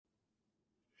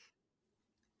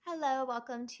Hello,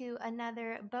 welcome to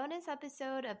another bonus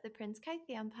episode of the Prince Kai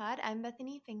Fan Pod. I'm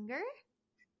Bethany Finger.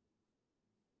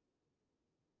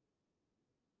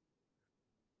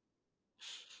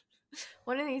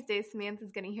 One of these days,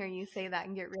 Samantha's going to hear you say that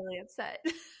and get really upset.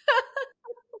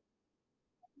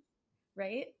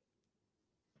 Right?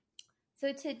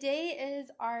 So today is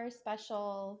our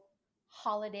special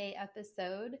holiday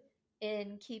episode.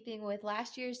 In keeping with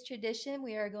last year's tradition,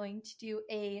 we are going to do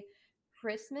a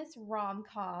Christmas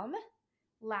rom-com.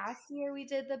 Last year, we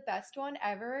did the best one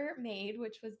ever made,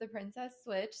 which was The Princess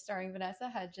Switch, starring Vanessa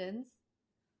Hudgens.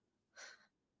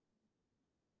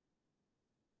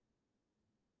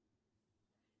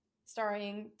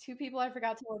 Starring two people I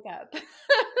forgot to look up.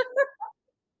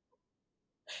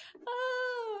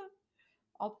 Ah,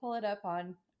 I'll pull it up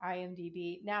on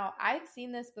IMDb. Now, I've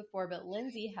seen this before, but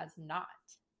Lindsay has not.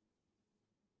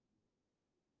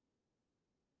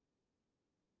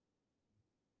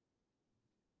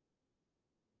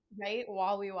 Right?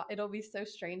 While we watch, it'll be so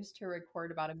strange to record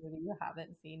about a movie you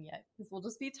haven't seen yet because we'll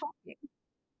just be talking.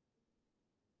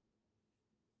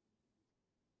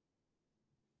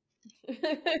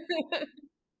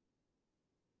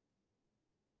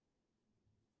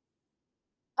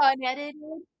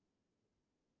 Unedited?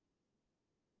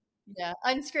 Yeah,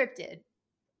 unscripted.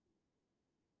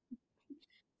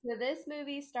 So this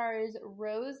movie stars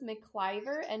Rose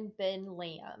McCliver and Ben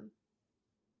Lamb.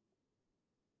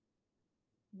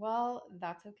 Well,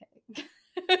 that's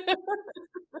okay.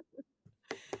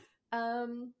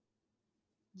 um,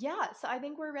 yeah, so I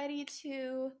think we're ready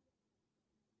to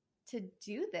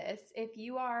do this. If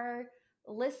you are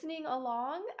listening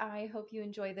along, I hope you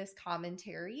enjoy this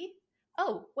commentary.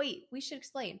 Oh, wait, we should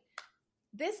explain.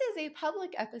 This is a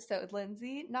public episode,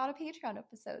 Lindsay, not a Patreon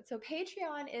episode. So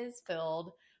Patreon is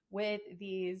filled with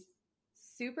these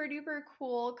super duper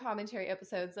cool commentary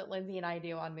episodes that Lindsay and I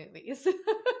do on movies.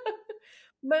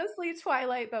 Mostly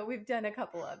Twilight, but we've done a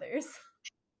couple others.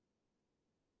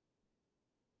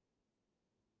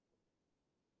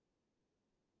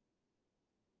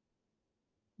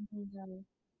 Mhm.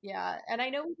 Yeah, and I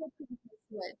know we did Princess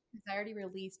Switch because I already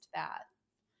released that.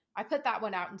 I put that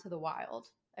one out into the wild.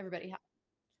 Everybody has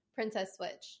Princess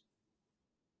Switch.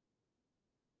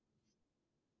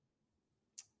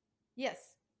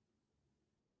 Yes.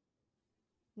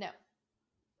 No.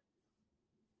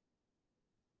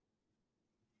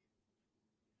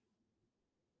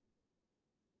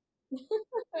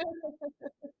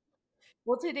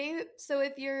 Well, today, so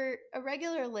if you're a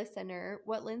regular listener,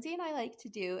 what Lindsay and I like to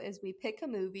do is we pick a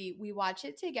movie, we watch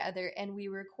it together, and we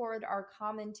record our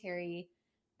commentary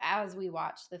as we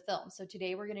watch the film. So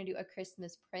today we're going to do A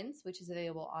Christmas Prince, which is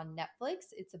available on Netflix.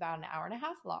 It's about an hour and a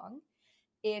half long.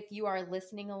 If you are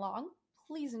listening along,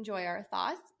 please enjoy our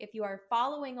thoughts. If you are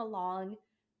following along,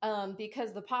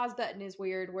 because the pause button is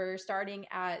weird, we're starting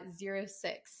at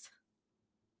 06.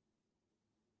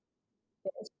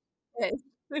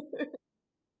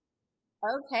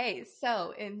 Okay,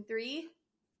 so in three,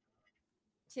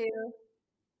 two,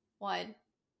 one.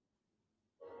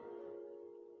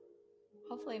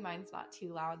 Hopefully mine's not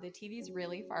too loud. The TV's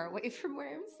really far away from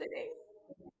where I'm sitting.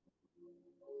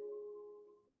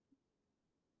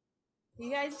 You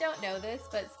guys don't know this,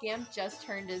 but Scamp just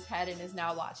turned his head and is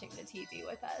now watching the TV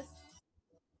with us,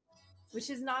 which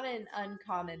is not an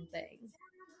uncommon thing.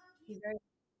 He's very,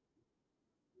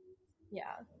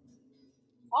 yeah.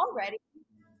 Already,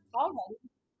 already,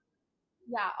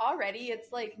 yeah, already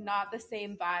it's like not the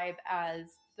same vibe as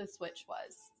the Switch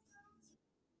was.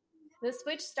 The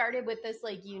Switch started with this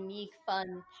like unique,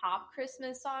 fun pop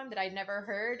Christmas song that I'd never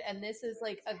heard, and this is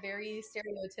like a very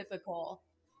stereotypical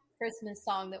Christmas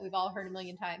song that we've all heard a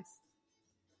million times.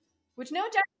 Which no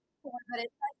judgment for, but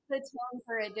it sets the tone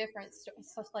for a different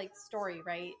like story,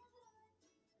 right?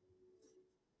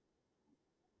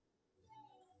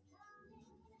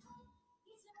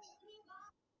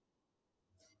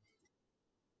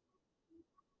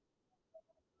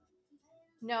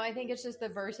 No, I think it's just the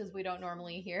verses we don't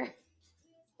normally hear.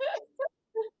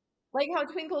 Like how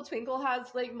Twinkle Twinkle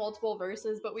has like multiple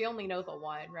verses, but we only know the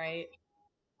one, right?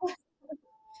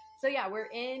 So yeah, we're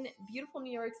in beautiful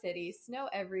New York City, snow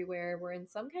everywhere. We're in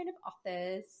some kind of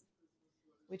office,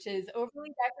 which is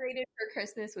overly decorated for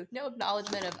Christmas with no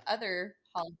acknowledgement of other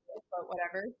holidays, but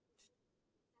whatever.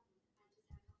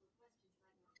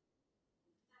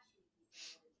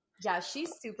 Yeah,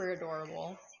 she's super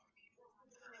adorable.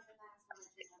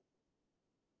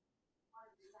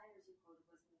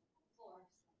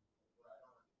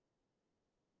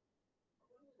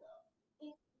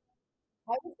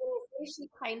 I was gonna say she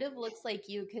kind of looks like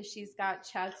you because she's got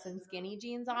chucks and skinny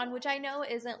jeans on, which I know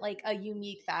isn't like a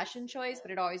unique fashion choice, but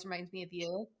it always reminds me of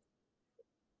you.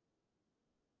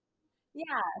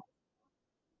 Yeah.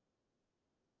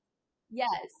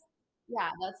 Yes.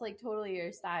 Yeah, that's like totally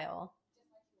your style.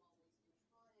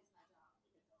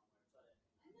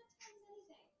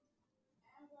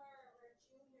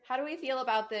 How do we feel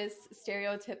about this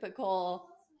stereotypical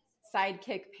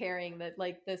sidekick pairing that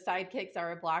like the sidekicks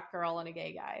are a black girl and a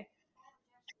gay guy?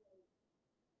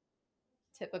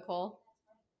 Typical.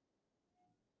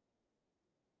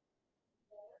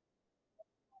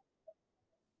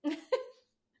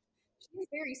 She's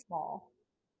very small.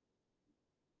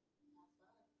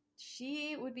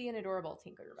 She would be an adorable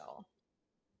Tinkerbell.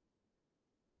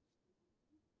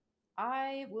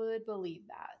 I would believe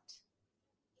that.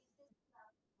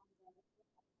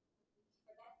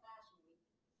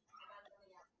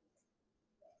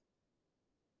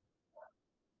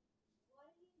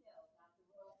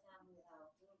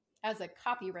 As a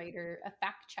copywriter, a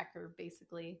fact checker,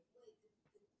 basically.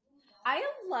 I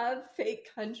love fake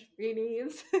country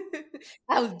names.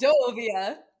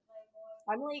 Aldovia.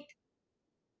 I'm like,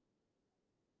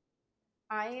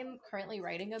 I am currently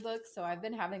writing a book, so I've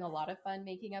been having a lot of fun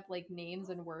making up like names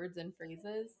and words and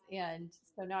phrases. And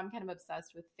so now I'm kind of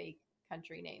obsessed with fake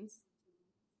country names.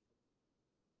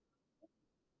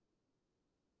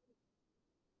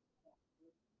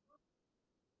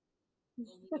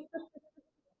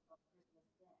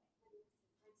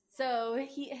 So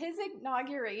his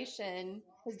inauguration,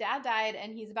 his dad died,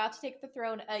 and he's about to take the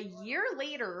throne a year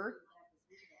later,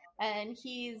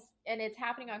 and it's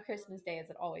happening on Christmas Day as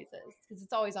it always is because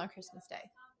it's always on Christmas Day.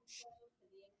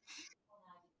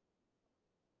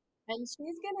 And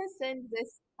she's gonna send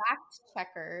this fact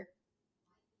checker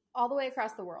all the way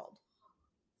across the world.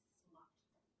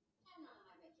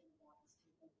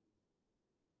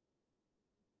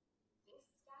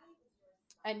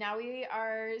 And now we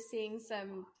are seeing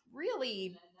some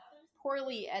really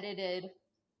poorly edited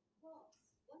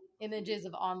images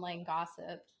of online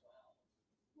gossip.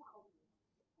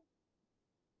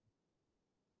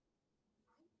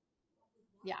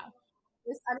 Yeah.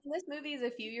 I mean, this movie is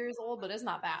a few years old, but it's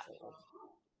not that old.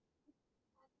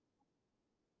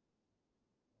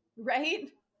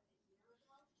 Right?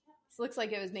 This looks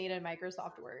like it was made in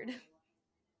Microsoft Word.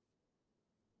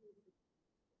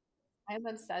 I'm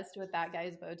obsessed with that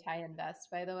guy's bow tie and vest,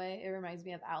 by the way. It reminds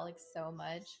me of Alex so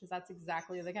much because that's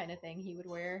exactly the kind of thing he would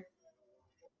wear.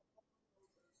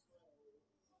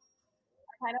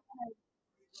 Kind of,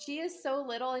 she is so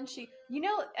little, and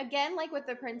again, like with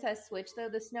the Princess Switch, though,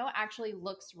 the snow actually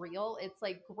looks real. It's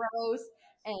like gross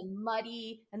and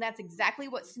muddy, and that's exactly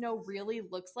what snow really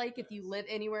looks like if you live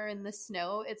anywhere in the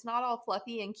snow. It's not all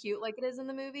fluffy and cute like it is in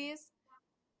the movies.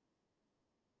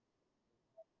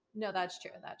 No, that's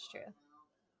true. That's true.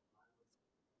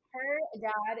 Her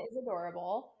dad is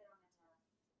adorable.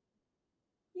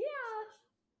 Yeah.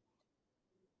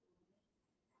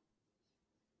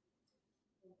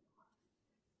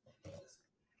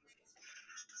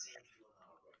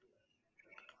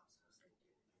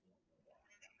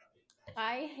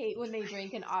 I hate when they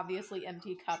drink an obviously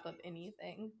empty cup of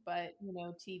anything, but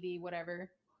TV, whatever.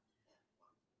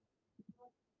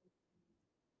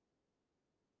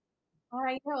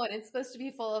 I know, and it's supposed to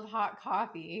be full of hot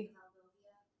coffee.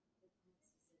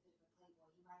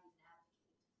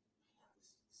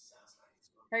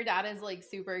 Her dad is like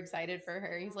super excited for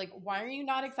her. He's like, "Why are you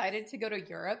not excited to go to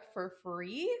Europe for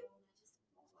free?"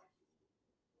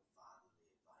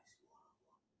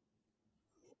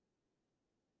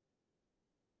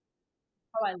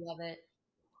 Oh, I love it.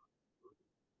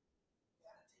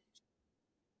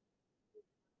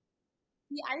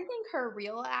 Yeah, I think her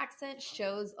real accent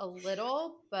shows a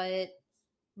little, but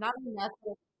not enough.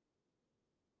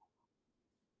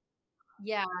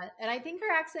 Yeah, and I think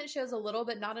her accent shows a little,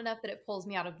 but not enough that it pulls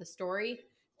me out of the story.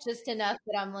 Just enough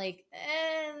that I'm like,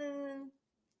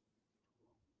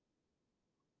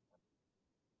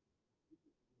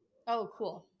 oh,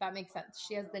 cool. That makes sense.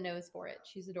 She has the nose for it.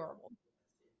 She's adorable.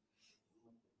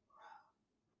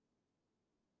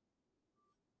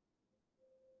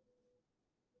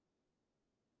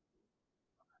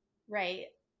 Right.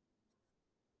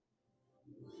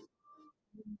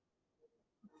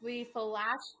 We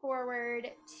flash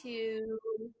forward to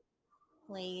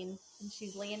plane, and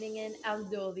she's landing in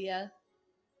Aldovia.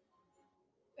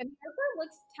 And the airport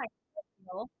looks tiny.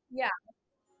 Real. Yeah,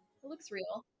 it looks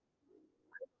real.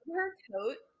 Her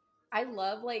coat, I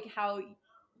love like how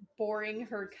boring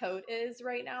her coat is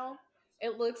right now.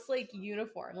 It looks like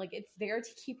uniform. Like it's there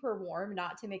to keep her warm,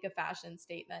 not to make a fashion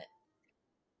statement.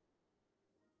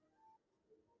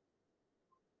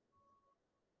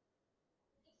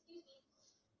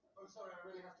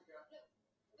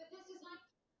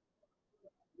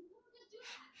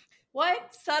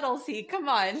 What subtlety? Come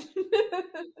on.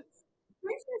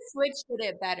 Princess Switch did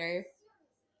it better.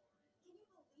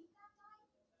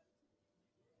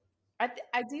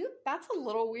 I do. That's a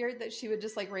little weird that she would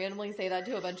just like randomly say that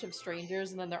to a bunch of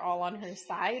strangers and then they're all on her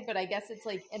side. But I guess it's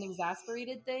like an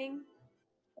exasperated thing.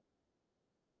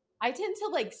 I tend to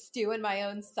like stew in my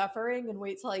own suffering and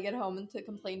wait till I get home and to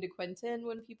complain to Quentin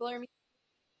when people are mean.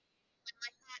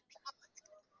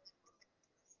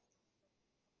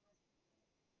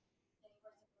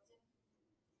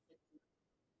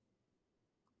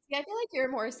 See, I feel like you're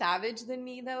more savage than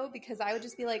me though, because I would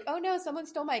just be like, "Oh no, someone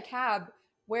stole my cab,"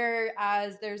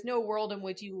 whereas there's no world in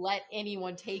which you let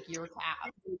anyone take your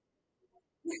cab.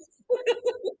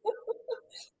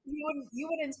 You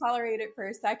wouldn't tolerate it for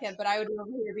a second, but I would over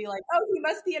here be like, "Oh, he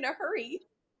must be in a hurry."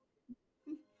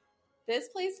 This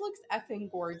place looks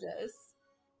effing gorgeous.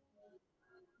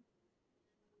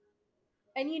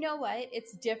 And you know what?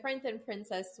 It's different than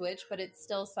Princess Switch, but it's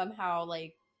still somehow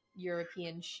like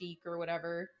European chic or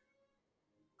whatever.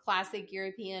 Classic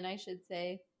European, I should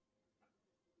say.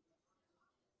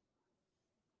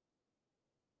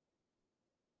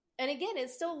 And again, it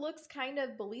still looks kind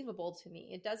of believable to me.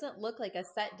 It doesn't look like a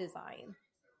set design.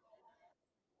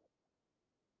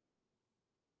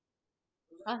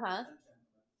 Uh huh.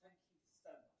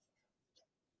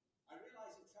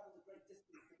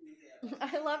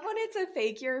 I love when it's a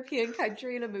fake European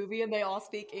country in a movie and they all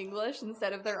speak English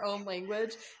instead of their own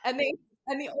language, and they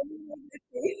and the only way that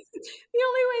they, the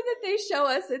only way that they show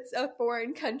us it's a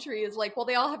foreign country is like, well,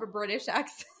 they all have a British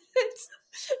accent.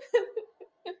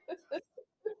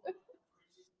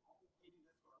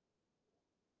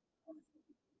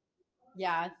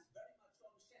 Yeah,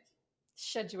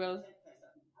 schedule.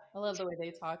 I love the way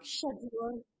they talk.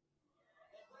 Schedule.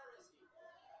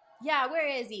 Yeah, where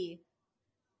is he?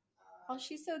 Oh,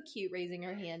 she's so cute, raising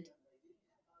her hand.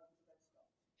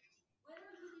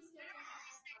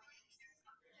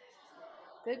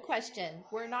 Good question.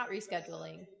 We're not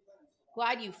rescheduling.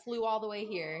 Glad you flew all the way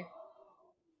here.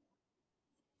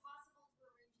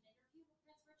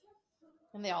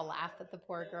 And they all laugh at the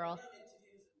poor girl.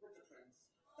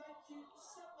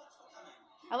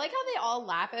 I like how they all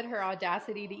laugh at her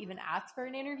audacity to even ask for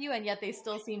an interview, and yet they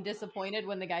still seem disappointed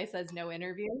when the guy says no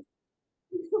interview.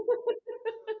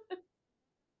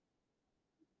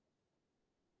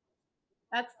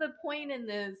 That's the point in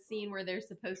the scene where they're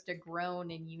supposed to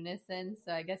groan in unison.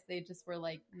 So I guess they just were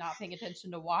like not paying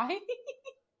attention to why.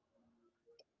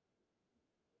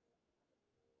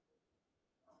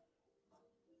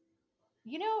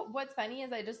 You know what's funny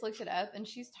is I just looked it up and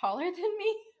she's taller than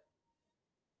me.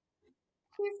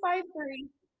 She's 5'3".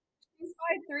 She's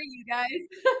 5'3", you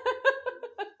guys.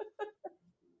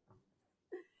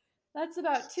 That's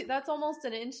about two. That's almost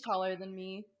an inch taller than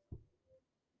me.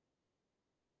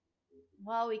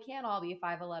 Well, we can't all be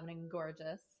 5'11" and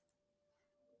gorgeous.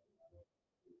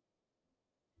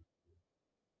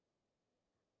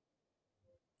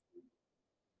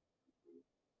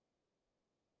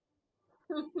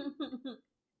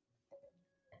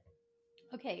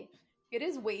 Okay, it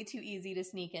is way too easy to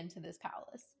sneak into this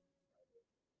palace.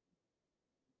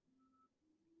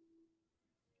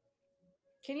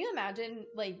 Can you imagine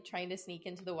like trying to sneak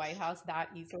into the White House that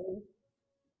easily?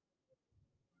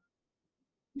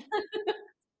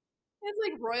 It's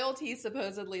like royalty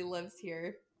supposedly lives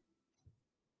here.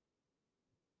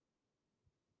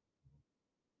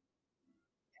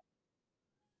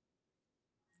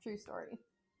 True story.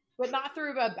 But not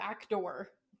through a back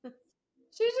door.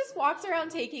 She just walks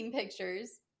around taking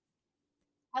pictures.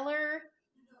 Heller,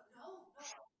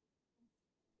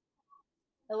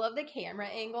 I love the camera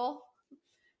angle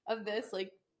of this,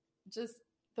 like just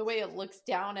the way it looks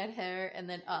down at her and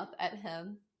then up at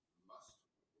him.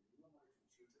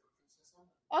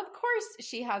 Of course,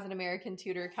 she has an American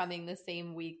tutor coming the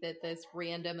same week that this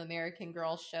random American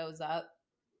girl shows up.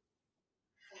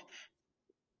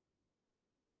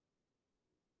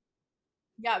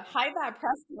 Yeah, hide that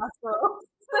press pass, girl.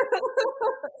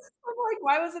 I'm like,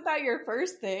 why wasn't that your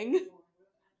first thing?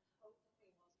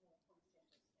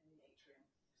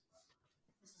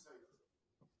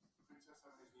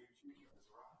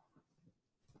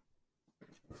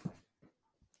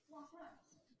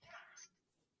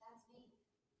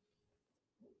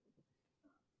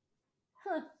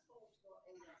 Huh.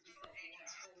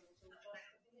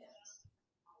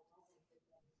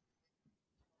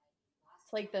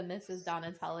 It's like the Mrs.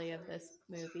 Donatelli of this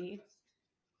movie.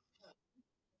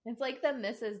 It's like the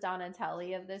Mrs.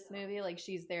 Donatelli of this movie. Like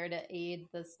she's there to aid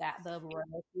the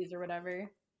royalties or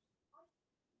whatever.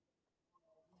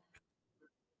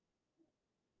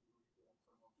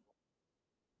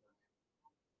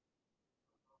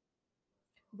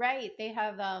 Right. They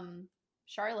have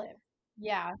Charlotte.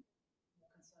 Yeah.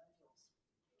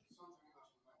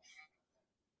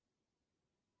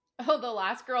 Oh, the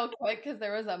last girl quit because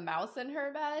there was a mouse in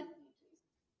her bed.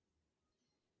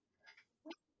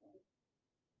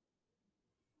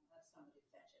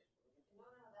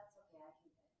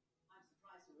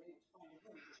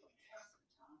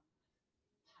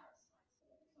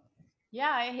 Yeah,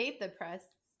 I hate the press.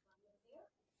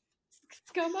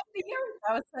 Scum of the earth.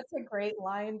 That was such a great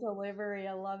line delivery.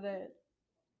 I love it.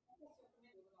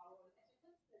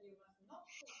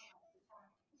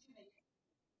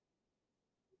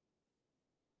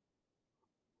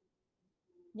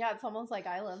 Yeah, it's almost like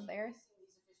I live there.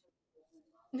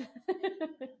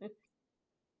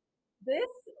 This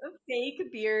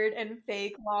fake beard and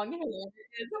fake long hair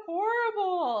is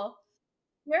horrible.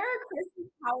 There are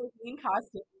Christmas Halloween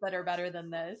costumes that are better than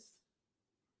this.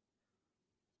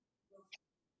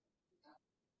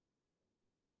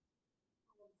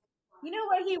 You know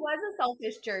what? He was a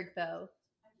selfish jerk, though.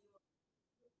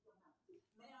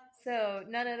 So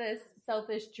none of this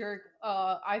selfish jerk,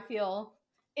 I feel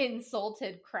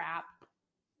insulted crap.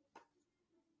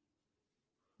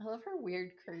 I love her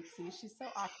weird curtsy. She's so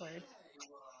awkward.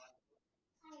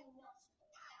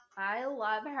 I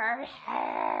love her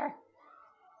hair.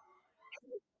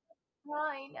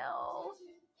 I know.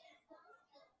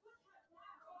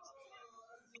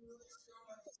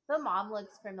 The mom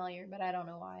looks familiar, but I don't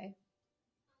know why.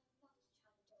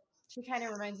 She kind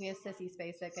of reminds me of Sissy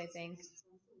Spacek, I think.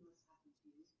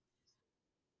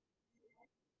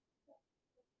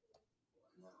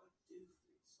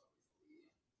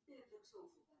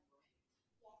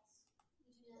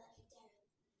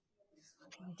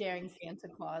 Daring Santa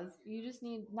Claus. You just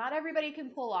need, not everybody can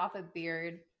pull off a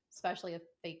beard, especially a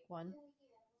fake one.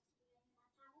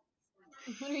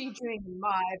 What are you doing in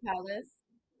my palace?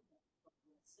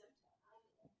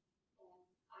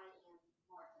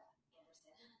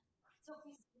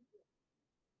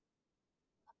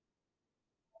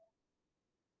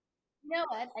 You know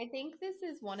what? I think this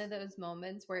is one of those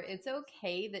moments where it's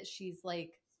okay that she's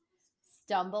like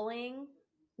stumbling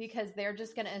because they're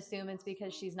just going to assume it's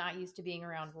because she's not used to being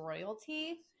around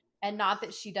royalty and not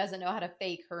that she doesn't know how to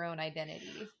fake her own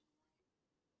identity.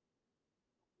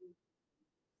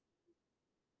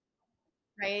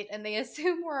 Right? And they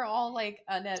assume we're all like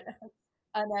unetiquette.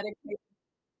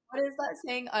 What is that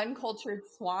saying? Uncultured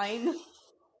swine.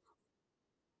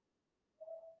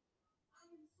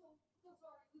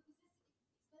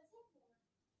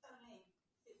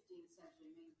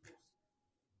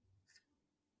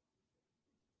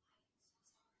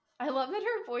 I love that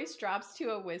her voice drops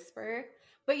to a whisper.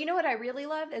 But you know what I really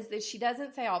love is that she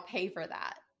doesn't say, I'll pay for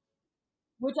that.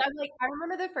 Which I'm like, I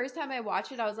remember the first time I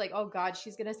watched it, I was like, oh God,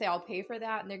 she's going to say, I'll pay for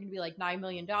that. And they're going to be like $9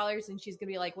 million. And she's going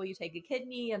to be like, will you take a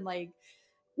kidney? And like,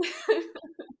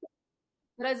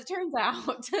 but as it turns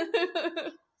out,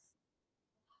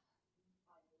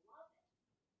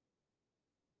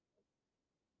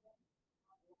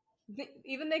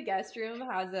 even the guest room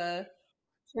has a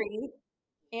tree.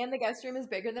 And the guest room is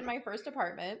bigger than my first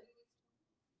apartment.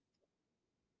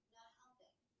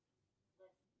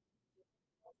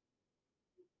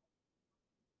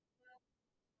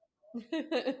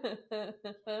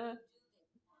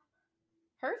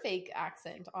 Her fake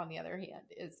accent, on the other hand,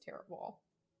 is terrible.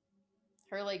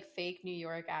 Her like fake New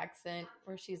York accent,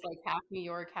 where she's like half New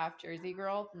York, half Jersey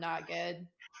girl, not good.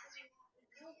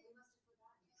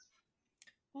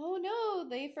 Oh no,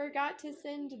 they forgot to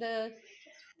send the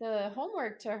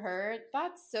homework to her.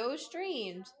 That's so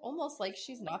strange. Almost like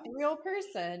she's not the real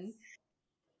person.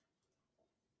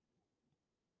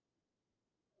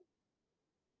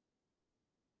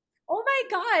 Oh my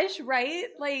gosh, right?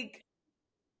 Like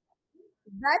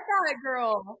that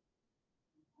girl.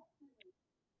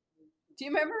 Do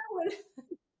you remember when do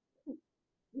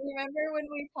you remember when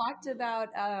we talked about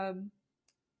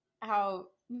how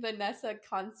Vanessa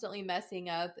constantly messing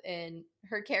up and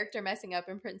her character messing up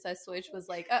and Princess Switch was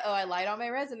like, "Uh-oh, I lied on my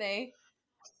resume."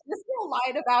 This girl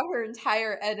lied about her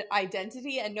entire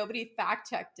identity and nobody fact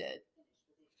checked it.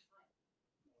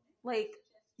 Like,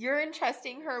 you're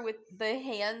entrusting her with the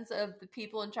hands of the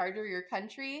people in charge of your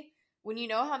country when you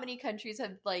know how many countries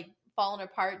have like fallen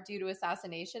apart due to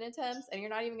assassination attempts and you're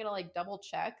not even gonna like double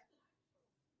check.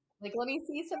 Like, let me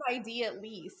see some ID at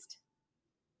least.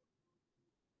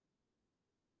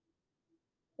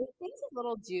 It seems a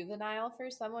little juvenile for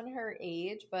someone her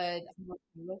age, but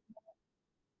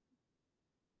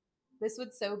this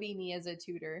would so be me as a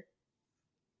tutor.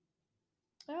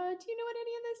 Do you know what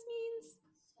any of this means?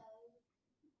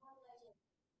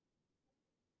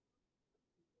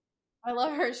 I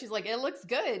love her. She's like, it looks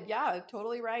good. Yeah,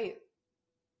 totally right.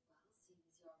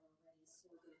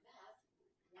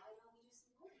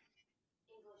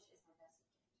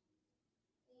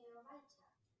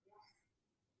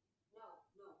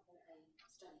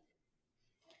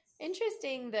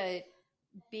 Interesting that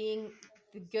being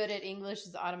good at English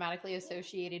is automatically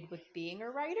associated with being a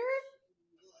writer.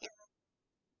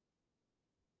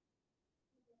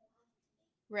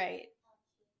 Right.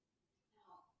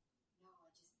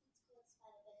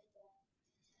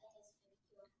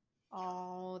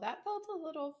 Oh, that felt a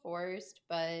little forced,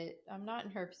 but I'm not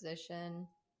in her position.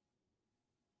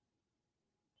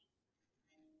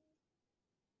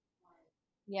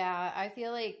 Yeah, I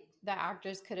feel like the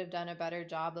actress could have done a better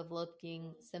job of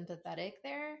looking sympathetic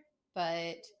there,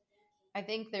 but I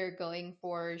think they're going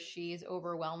for she's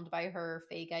overwhelmed by her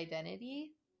fake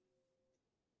identity.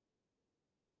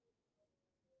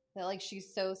 That like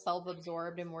she's so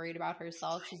self-absorbed and worried about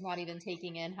herself, she's not even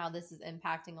taking in how this is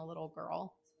impacting a little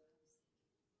girl.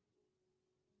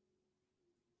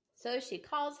 So she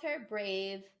calls her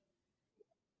brave,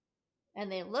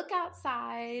 and they look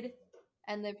outside,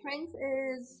 and the prince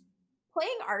is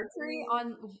playing archery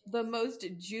on the most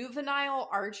juvenile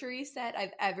archery set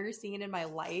I've ever seen in my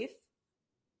life.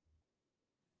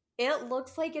 It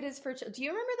looks like it is for. Do you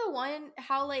remember the one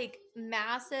how like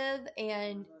massive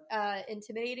and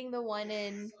intimidating the one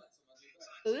in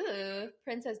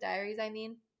Princess Diaries? I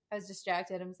mean, I was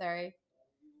distracted. I'm sorry.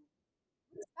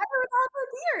 That was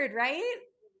also weird, right?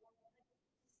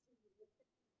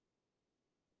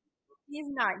 He's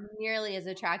not nearly as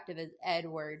attractive as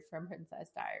Edward from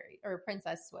Princess Diary or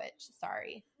Princess Switch.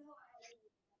 Sorry,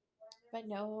 but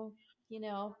no,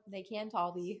 they can't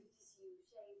all be.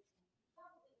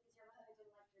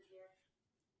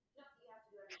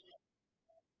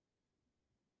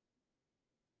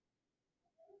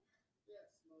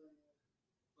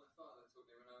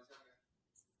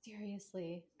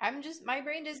 Seriously, my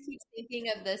brain just keeps thinking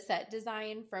of the set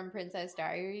design from Princess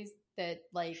Diaries that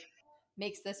like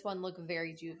makes this one look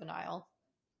very juvenile.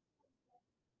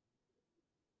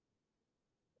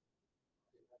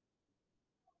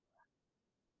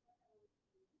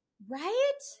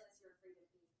 Right?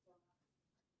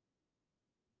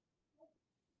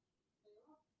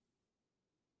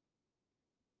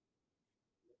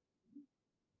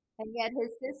 And yet his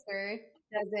sister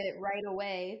does it right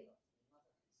away.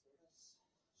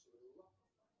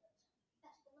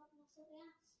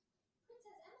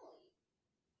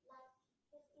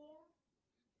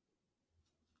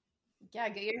 Yeah,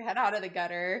 get your head out of the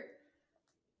gutter.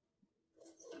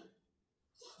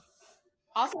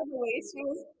 Also, the way she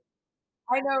was,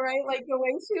 I know, right? Like the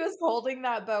way she was holding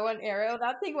that bow and arrow,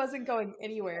 that thing wasn't going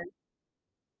anywhere.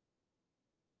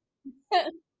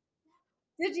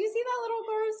 Did you see that little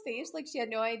girl's face? Like she had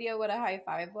no idea what a high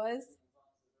five was?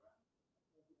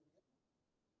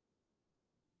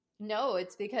 No,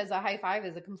 it's because a high five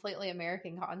is a completely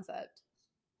American concept.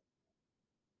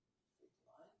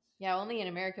 Yeah, only in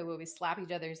America will we slap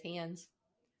each other's hands.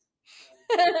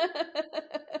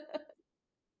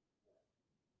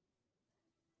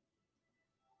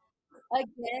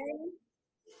 Again,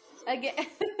 again,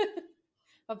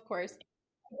 of course.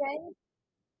 Again,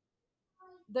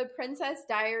 the Princess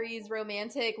Diaries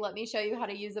romantic, let me show you how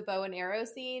to use a bow and arrow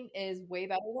scene is way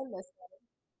better than this.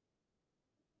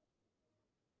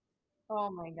 Oh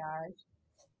my gosh.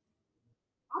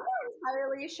 I'm not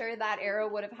entirely sure that arrow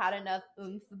would have had enough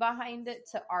oomph behind it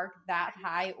to arc that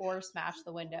high or smash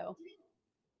the window.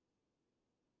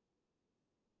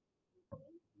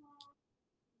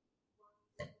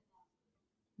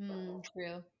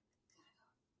 True.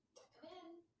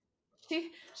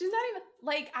 She's not even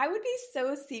like I would be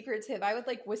so secretive. I would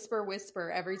like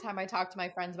whisper every time I talk to my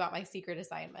friends about my secret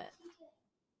assignment.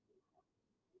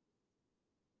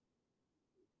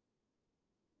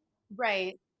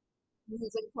 Right.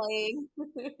 Music playing.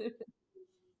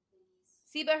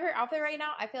 See, but her outfit right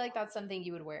now, I feel like that's something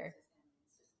you would wear.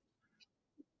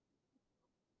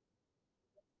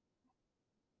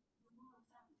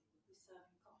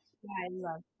 Yeah, I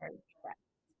love her.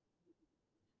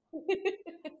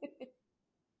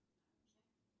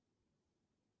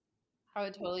 I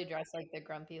would totally dress like the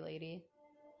grumpy lady.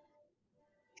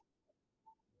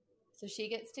 So she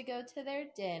gets to go to their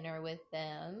dinner with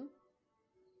them.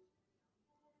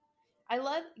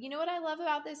 You know what I love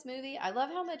about this movie? I love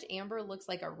how much Amber looks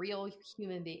like a real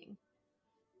human being.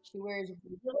 She wears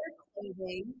regular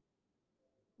clothing.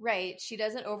 Right. She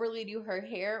doesn't overly do her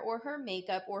hair or her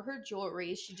makeup or her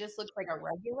jewelry. She just looks like a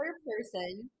regular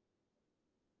person.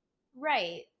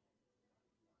 Right.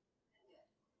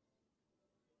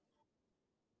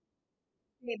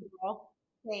 Same, girl.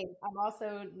 Same. I'm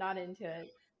also not into it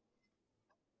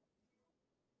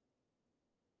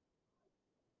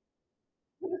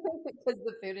because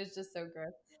the food is just so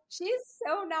gross. She's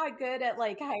so not good at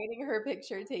like hiding her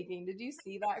picture taking. Did you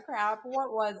see that crap?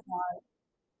 What was that?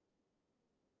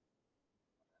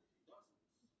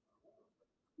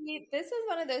 See, this is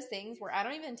one of those things where I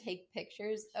don't even take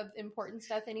pictures of important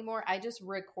stuff anymore. I just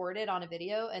record it on a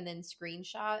video and then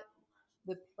screenshot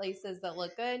the places that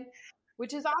look good,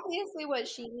 which is obviously what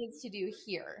she needs to do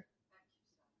here,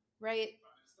 right?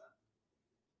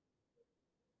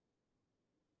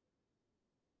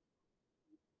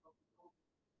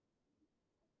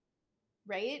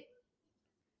 Right?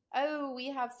 Oh, we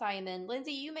have Simon.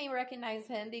 Lindsay, you may recognize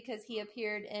him because he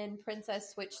appeared in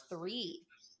Princess Switch 3.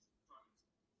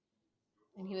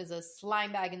 And he was a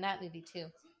slime bag in that movie too.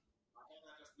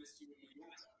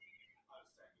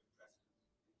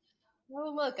 Oh,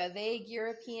 look, a vague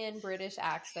European British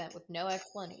accent with no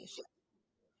explanation.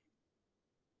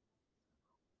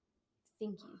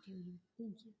 Thank you, Junior.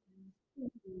 Thank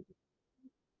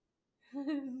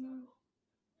you.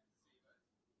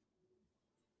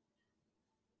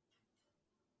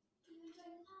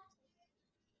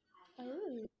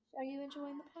 Oh, are you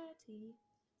enjoying the party?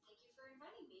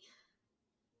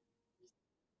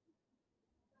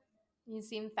 You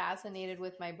seem fascinated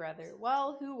with my brother.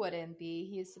 Well, who wouldn't be?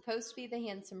 He's supposed to be the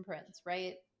handsome prince,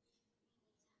 right?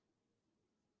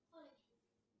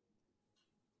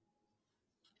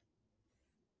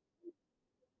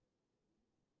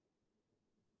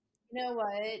 You know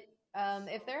what?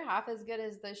 If they're half as good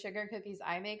as the sugar cookies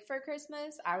I make for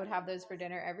Christmas, I would have those for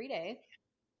dinner every day.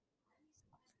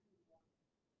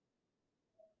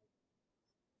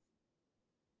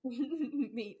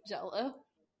 Meat jello.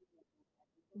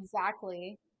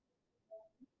 Exactly.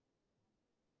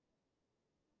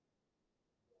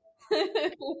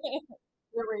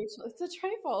 The Rachel. It's a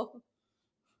trifle.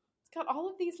 It's got all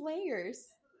of these layers.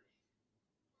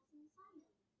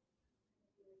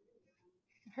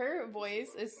 Her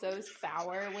voice is so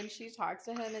sour when she talks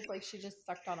to him. It's like she just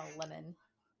sucked on a lemon.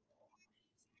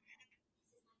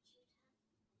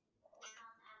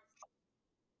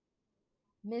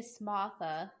 Miss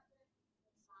Martha.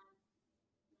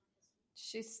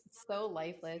 She's so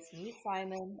lifeless. Meet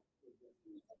Simon,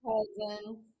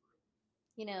 cousin,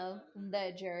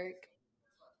 the jerk.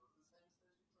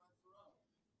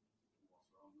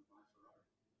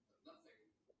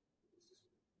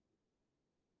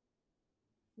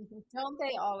 Don't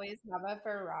they always have a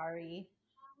Ferrari?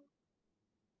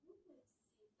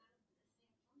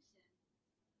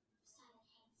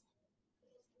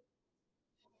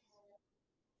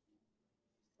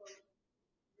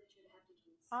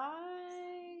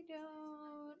 I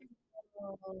don't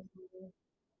know.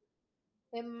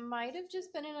 It might have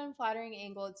just been an unflattering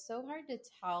angle. It's so hard to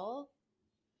tell,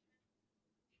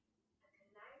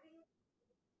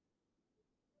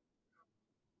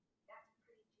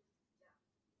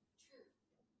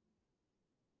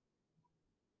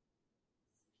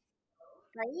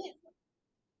 right?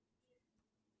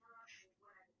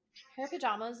 Her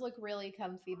pajamas look really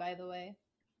comfy, by the way.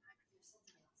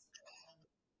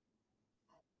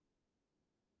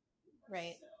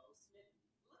 Right.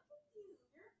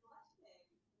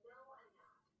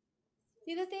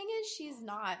 See, the thing is, she's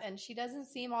not, and she doesn't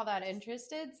seem all that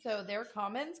interested, so their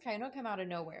comments kind of come out of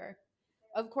nowhere.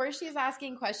 Of course, she's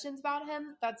asking questions about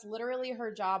him. That's literally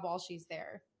her job while she's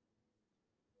there,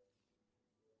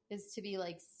 is to be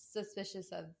like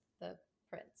suspicious of the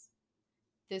prince.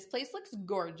 This place looks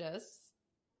gorgeous.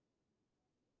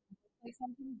 Like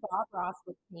something Bob Ross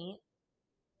would paint.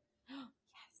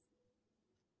 Yes.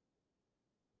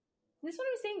 This is what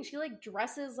I'm saying. She like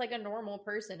dresses like a normal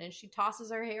person and she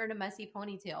tosses her hair in a messy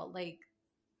ponytail. Like,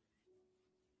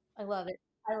 I love it.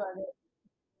 I love it.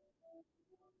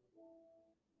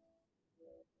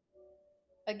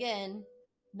 Again,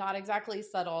 not exactly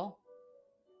subtle.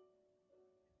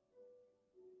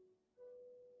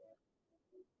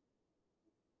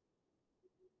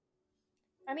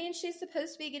 I mean, she's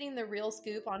supposed to be getting the real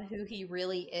scoop on who he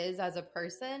really is as a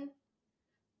person,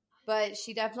 but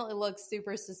she definitely looks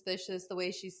super suspicious the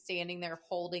way she's standing there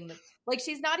holding the like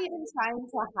she's not even trying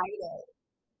to hide it.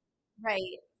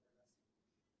 Right.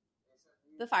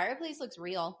 The fireplace looks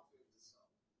real.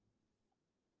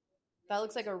 That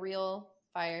looks like a real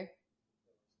fire.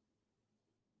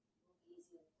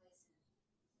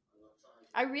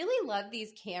 I really love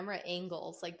these camera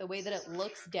angles, like the way that it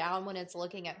looks down when it's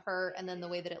looking at her, and then the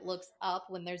way that it looks up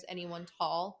when there's anyone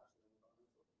tall.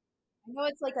 I know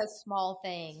it's like a small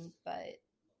thing, but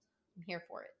I'm here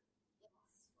for it.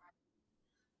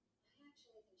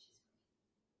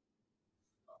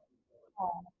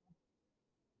 Oh,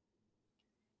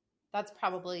 that's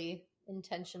probably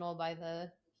intentional by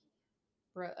the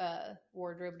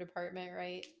wardrobe department,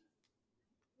 right?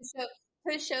 So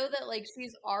to show that like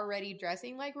she's already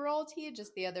dressing like royalty,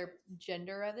 just the other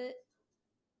gender of it.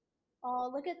 Oh,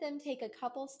 look at them take a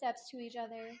couple steps to each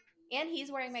other. And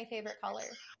he's wearing my favorite color.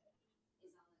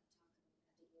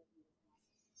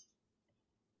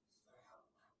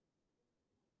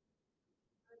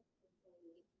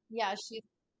 Yeah,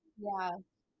 yeah.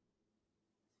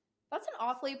 That's an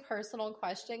awfully personal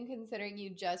question considering you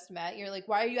just met. You're like,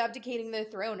 why are you abdicating the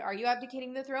throne? Are you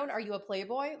abdicating the throne? Are you a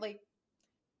playboy? Like,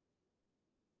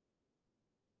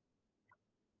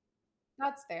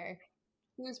 that's fair.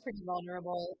 He was pretty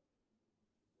vulnerable.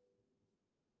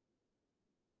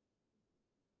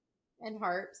 And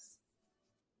harps.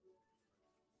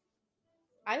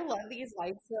 I love these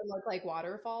lights that look like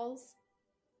waterfalls.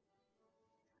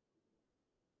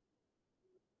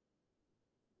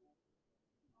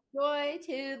 Joy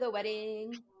to the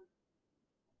wedding.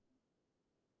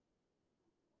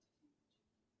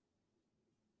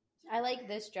 I like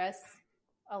this dress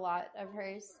a lot of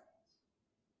hers.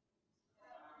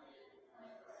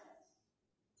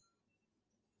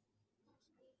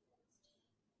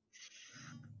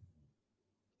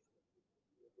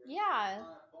 Yeah.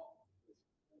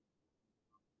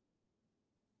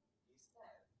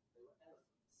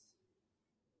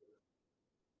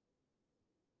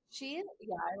 Yeah,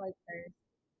 I like her.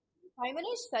 Simon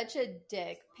is such a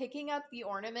dick. Picking up the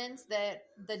ornaments that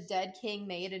the dead king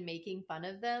made and making fun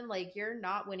of them, like, you're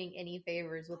not winning any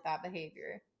favors with that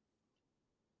behavior.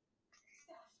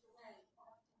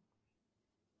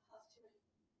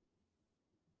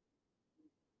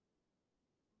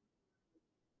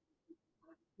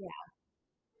 Yeah.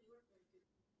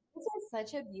 This is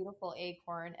such a beautiful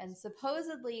acorn, and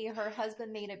supposedly her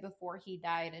husband made it before he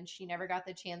died, and she never got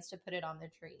the chance to put it on the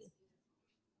tree.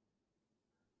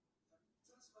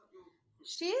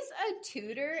 She's a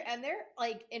tutor, and they're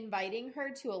like inviting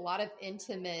her to a lot of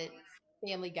intimate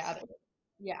family gatherings.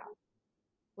 Yeah.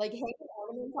 Like hanging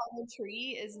ornaments on the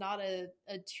tree is not a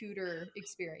tutor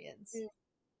experience.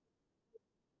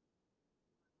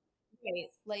 Right.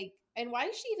 Like, and why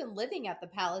is she even living at the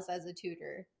palace as a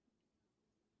tutor?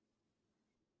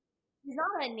 She's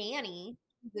not a nanny,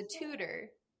 she's a tutor.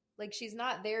 Like, she's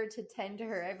not there to tend to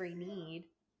her every need.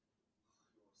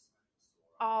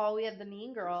 Oh, we have the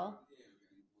mean girl.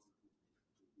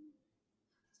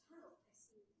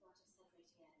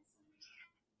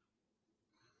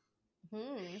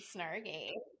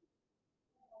 Snarky.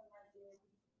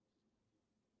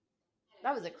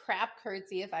 That was a crap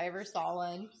curtsy if I ever saw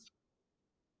one.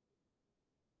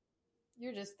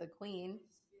 You're just the queen.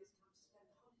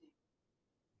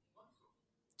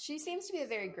 She seems to be a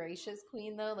very gracious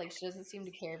queen, though. Like, she doesn't seem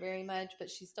to care very much, but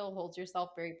she still holds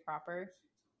herself very proper.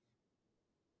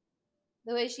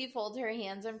 The way she folds her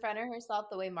hands in front of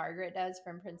herself, the way Margaret does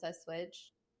from Princess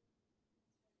Switch,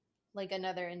 like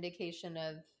another indication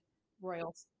of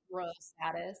royal royal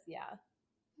status. Yeah,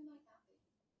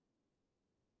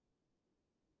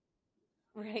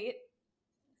 right.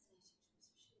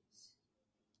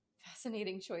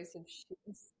 Fascinating choice of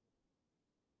shoes.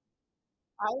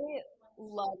 I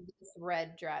love this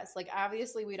red dress. Like,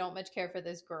 obviously, we don't much care for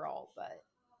this girl, but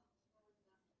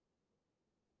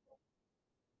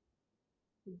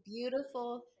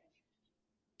beautiful,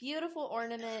 beautiful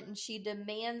ornament. And she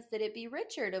demands that it be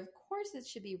Richard. Of course, it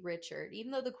should be Richard,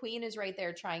 even though the queen is right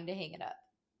there trying to hang it up.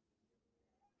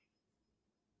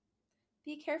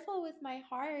 Be careful with my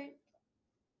heart.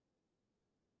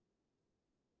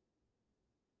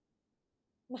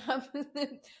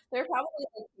 They're probably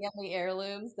like family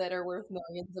heirlooms that are worth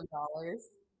millions of dollars.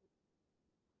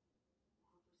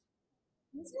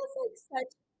 This is like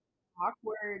such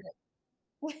awkward,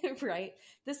 right?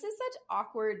 This is such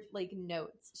awkward like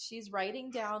notes. She's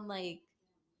writing down like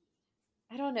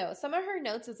I don't know. Some of her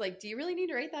notes is like, do you really need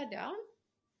to write that down?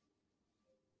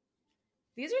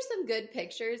 These are some good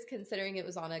pictures considering it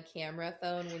was on a camera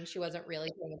phone when she wasn't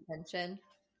really paying attention.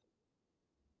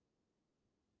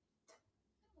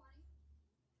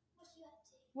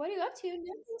 What are you up to?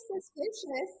 Nothing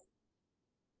suspicious.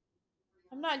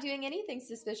 I'm not doing anything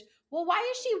suspicious. Well, why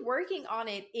is she working on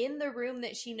it in the room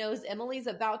that she knows Emily's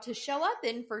about to show up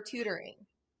in for tutoring?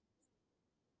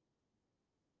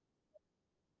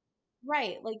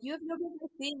 Right. Like you have no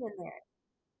business being in there.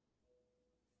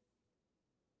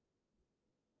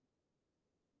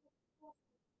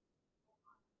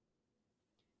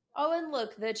 Oh, and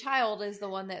look, the child is the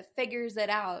one that figures it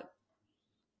out.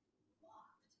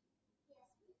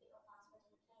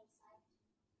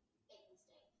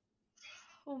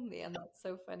 Oh man, that's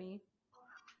so funny.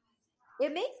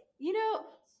 It makes, you know,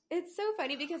 it's so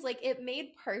funny because like it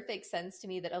made perfect sense to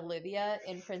me that Olivia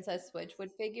in Princess Switch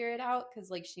would figure it out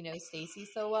because like she knows Stacy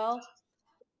so well.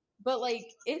 But like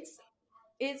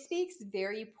it speaks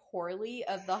very poorly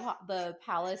of the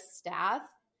palace staff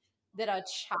that a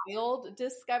child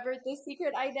discovered the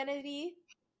secret identity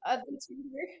of the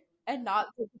tutor and not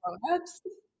the grown-ups.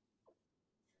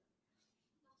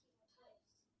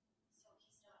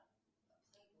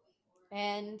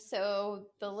 And so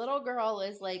the little girl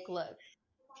is like, look,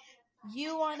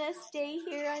 you want to stay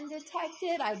here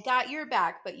undetected? I got your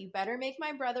back, but you better make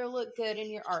my brother look good in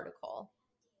your article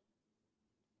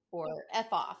or F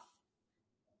off.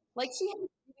 Like she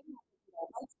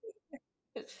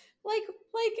like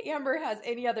like Amber has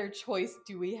any other choice.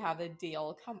 Do we have a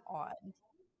deal? Come on.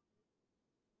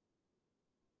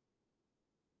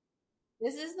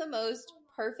 This is the most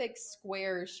perfect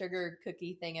square sugar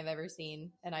cookie thing I've ever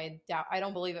seen, and I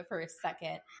don't believe it for a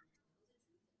second.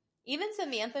 Even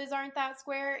Samantha's aren't that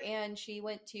square, and she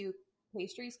went to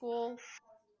pastry school.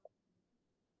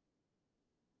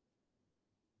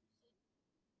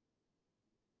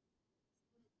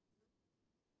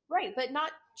 Right, but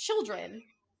not children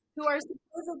who are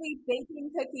supposedly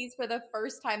baking cookies for the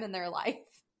first time in their life.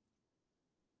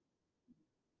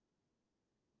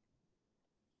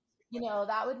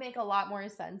 That would make a lot more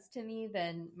sense to me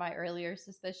than my earlier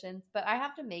suspicions. But I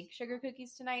have to make sugar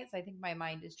cookies tonight, so I think my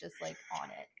mind is just like on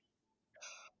it.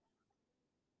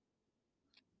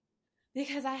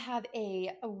 Because I have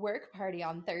a work party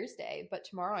on Thursday, but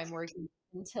tomorrow I'm working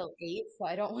until 8, so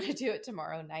I don't want to do it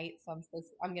tomorrow night. So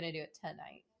I'm gonna do it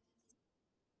tonight.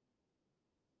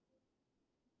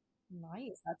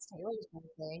 Nice. That's Taylor's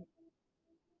birthday.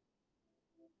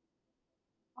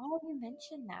 Oh, you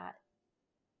mentioned that.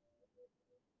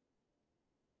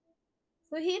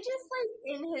 So he just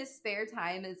like in his spare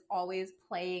time is always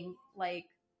playing like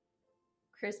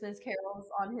Christmas carols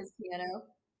on his piano.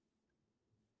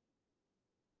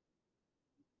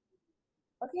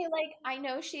 Okay, like I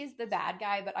know she's the bad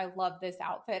guy, but I love this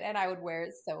outfit and I would wear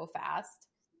it so fast.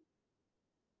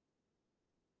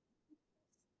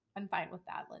 I'm fine with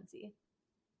that, Lindsay.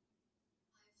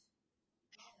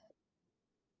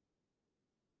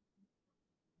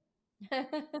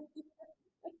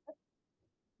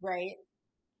 Right.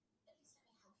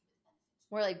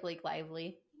 More like Blake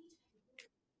Lively.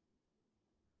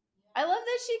 I love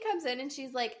that she comes in and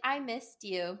she's like, I missed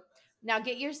you. Now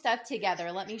get your stuff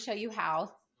together. Let me show you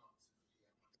how.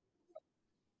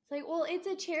 It's like, well, it's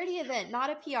a charity event,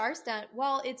 not a PR stunt.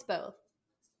 Well, it's both.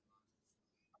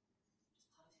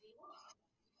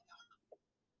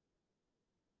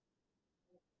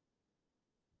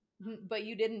 But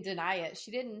you didn't deny it. She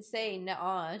didn't say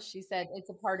nah. She said it's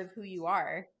a part of who you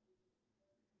are.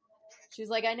 She's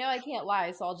like, I know I can't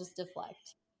lie, so I'll just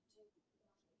deflect.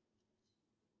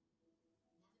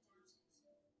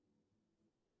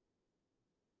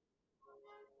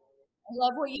 I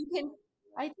love what you can.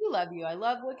 I do love you. I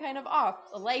love what kind of off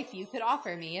a life you could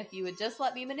offer me if you would just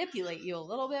let me manipulate you a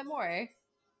little bit more.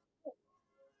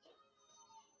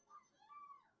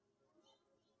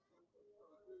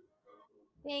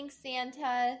 Thanks,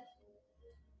 Santa.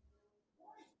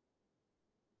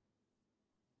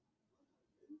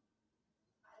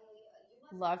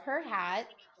 Love her hat.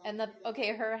 And the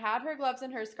okay, her hat, her gloves,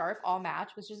 and her scarf all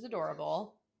match, which is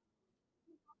adorable.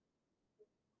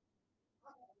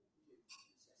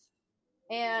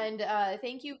 And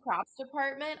thank you, props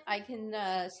department. I can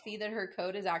see that her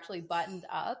coat is actually buttoned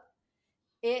up.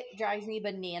 It drives me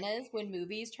bananas when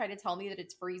movies try to tell me that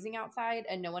it's freezing outside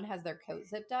and no one has their coat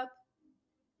zipped up.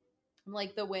 I'm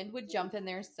like, the wind would jump in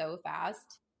there so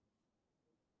fast.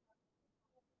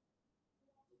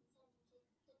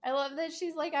 I love that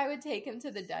she's like, I would take him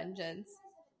to the dungeons.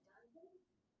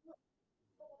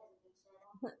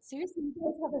 Seriously, you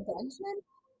guys have a dungeon?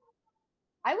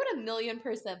 I would a million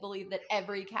percent believe that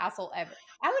every castle ever.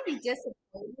 I would be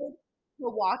disappointed to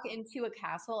walk into a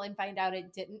castle and find out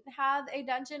it didn't have a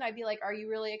dungeon. I'd be like, are you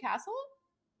really a castle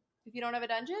if you don't have a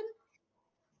dungeon?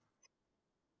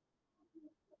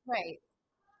 Right.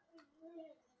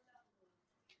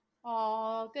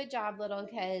 Oh, good job, little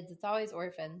kids. It's always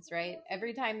orphans, right?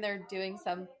 Every time they're doing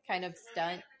some kind of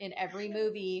stunt in every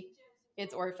movie,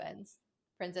 it's orphans.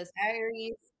 Princess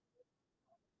Diaries,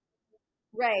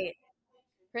 right?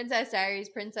 Princess Diaries,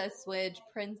 Princess Switch,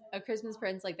 Prince, A Christmas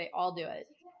Prince, like they all do it.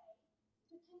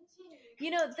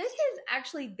 This is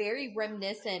actually very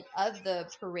reminiscent of the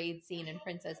parade scene in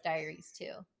Princess Diaries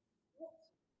too.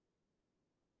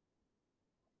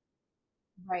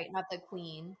 Right, not the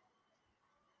queen.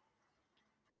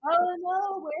 Oh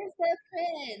no, where's the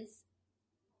prince?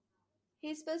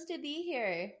 He's supposed to be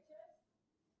here.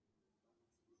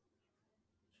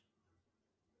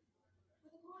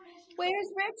 Where's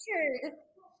Richard?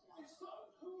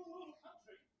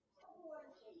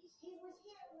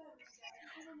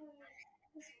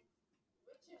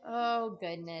 Oh,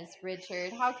 goodness,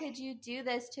 Richard. How could you do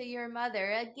this to your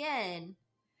mother again?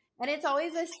 And it's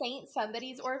always a Saint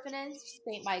somebody's orphanage,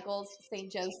 Saint Michael's,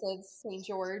 Saint Joseph's, Saint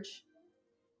George.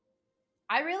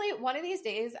 I really, one of these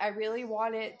days, I really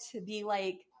want it to be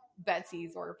like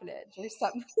Betsy's orphanage or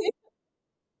something,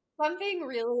 something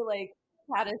really like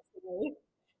catastrophic.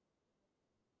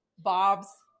 Bob's,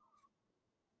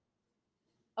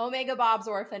 Omega Bob's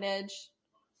orphanage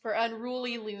for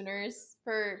unruly lunars,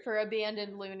 for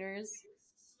abandoned lunars.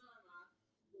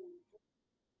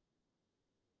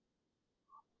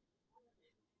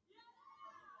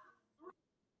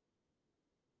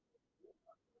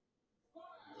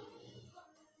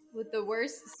 With the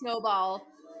worst snowball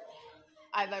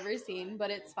I've ever seen,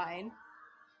 but it's fine.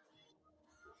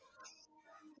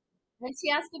 And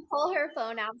she has to pull her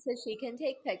phone out so she can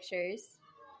take pictures.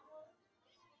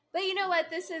 But you know what?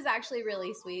 This is actually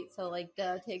really sweet. So like,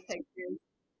 take pictures.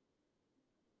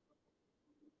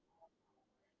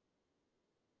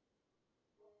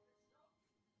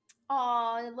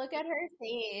 Oh, look at her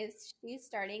face. She's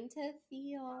starting to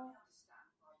feel.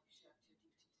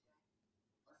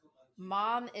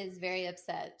 Mom is very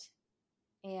upset.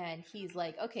 And he's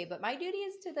like, okay, but my duty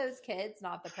is to those kids,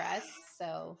 not the press.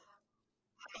 So,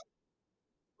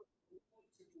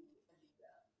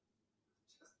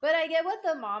 but I get what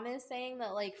the mom is saying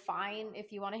that, like, fine,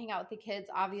 if you want to hang out with the kids,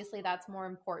 obviously that's more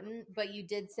important. But you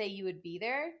did say you would be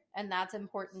there, and that's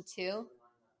important too.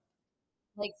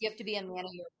 Like, you have to be a man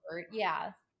of your word.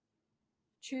 Yeah.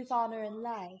 Truth, honor, and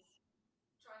life.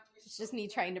 It's just me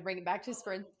trying to bring it back to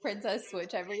Princess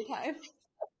Switch every time. Did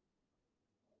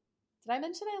I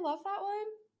mention I love that one?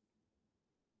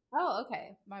 Oh,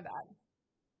 okay. My bad.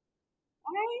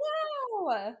 I know.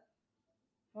 I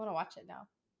want to watch it now.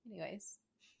 Anyways,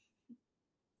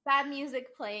 sad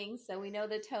music playing, so we know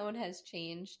the tone has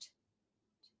changed.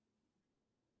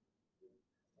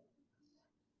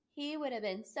 He would have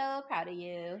been so proud of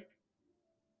you.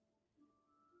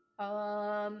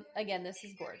 Again, this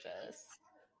is gorgeous.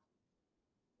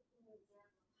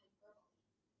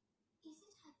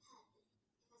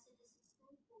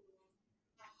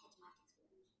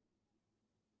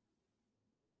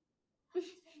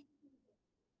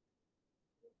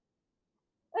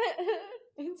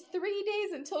 It's 3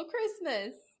 days until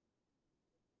Christmas.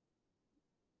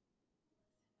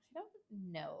 I don't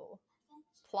know.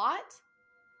 Plot?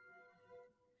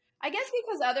 I guess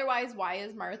because otherwise, why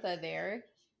is Martha there?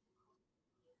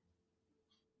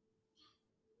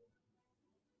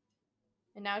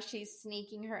 And now she's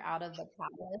sneaking her out of the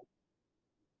palace.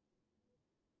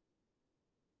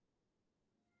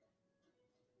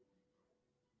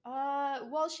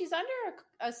 Well, she's under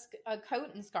a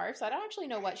coat and scarf, so I don't actually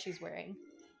know what she's wearing.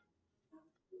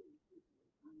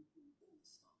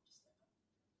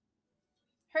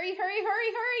 Hurry, hurry,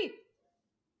 hurry, hurry!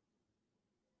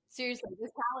 Seriously,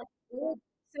 this palace.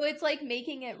 So it's like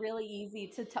making it really easy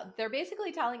to tell. They're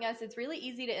basically telling us it's really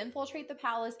easy to infiltrate the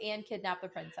palace and kidnap the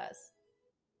princess.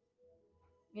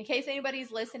 In case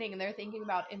anybody's listening and they're thinking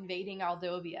about invading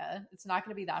Aldovia, it's not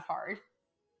going to be that hard.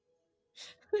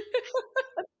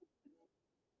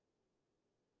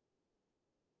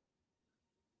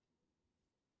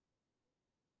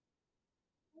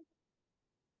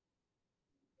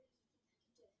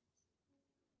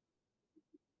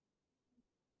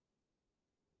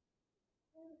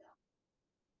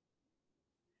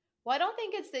 Well, I don't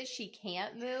think it's that she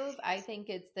can't move. I think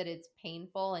it's that it's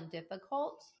painful and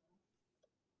difficult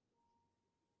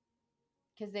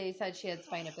because they said she had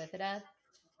spina bifida.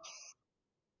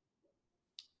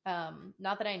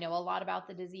 Not that I know a lot about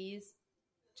the disease,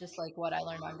 just like what I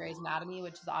learned on Grey's Anatomy,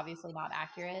 which is obviously not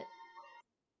accurate.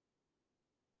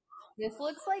 This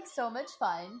looks like so much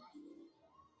fun.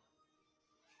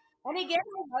 And again,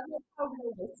 I love how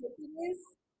realistic it is.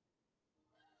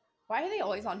 Why are they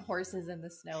always on horses in the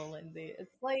snow, Lindsay?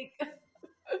 It's like,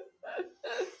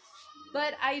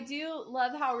 but I do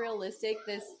love how realistic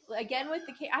this. Again, with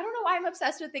the I don't know why I'm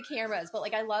obsessed with the cameras, but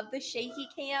like I love the shaky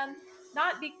cam.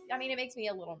 Not be, I mean, it makes me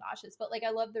a little nauseous, but like I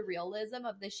love the realism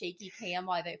of the shaky cam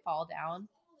while they fall down.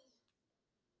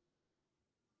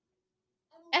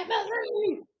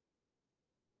 Emily,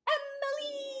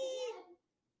 Emily.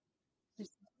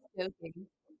 Just joking.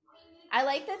 I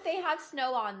like that they have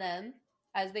snow on them,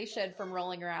 as they should from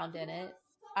rolling around in it.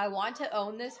 I want to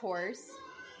own this horse.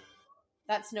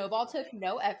 That snowball took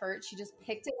no effort. She just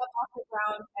picked it up off the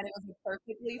ground and it was a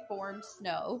perfectly formed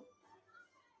snow.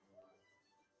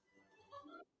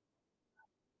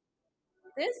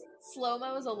 This slow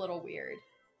mo is a little weird.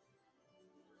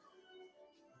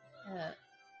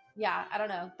 Yeah, I don't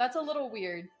know. That's a little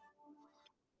weird.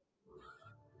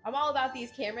 I'm all about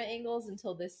these camera angles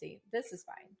until this scene. This is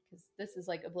fine because this is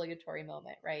like obligatory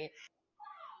moment, right?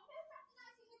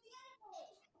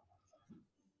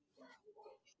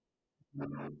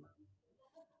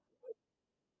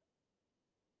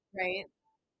 Right.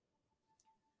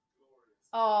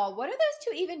 Oh, what are those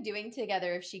two even doing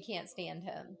together if she can't stand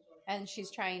him? And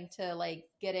she's trying to like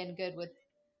get in good with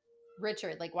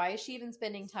Richard. Like, why is she even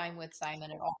spending time with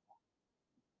Simon at all?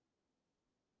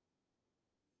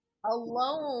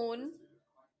 Alone,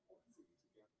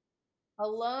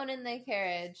 alone in the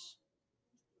carriage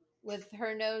with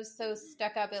her nose so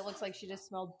stuck up it looks like she just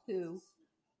smelled poo.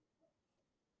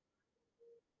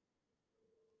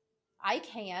 I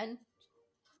can.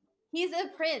 He's a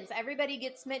prince. Everybody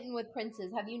gets smitten with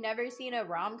princes. Have you never seen a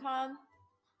rom com?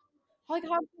 I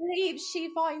can't believe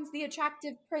she finds the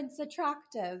attractive prince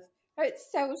attractive.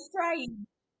 It's so strange.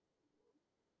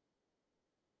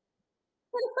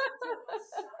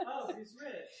 Oh, he's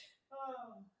rich.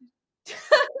 Oh.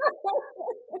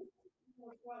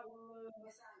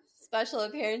 Special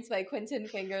appearance by Quentin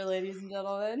Finger, ladies and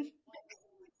gentlemen.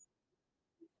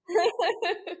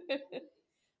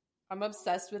 I'm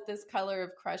obsessed with this color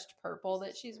of crushed purple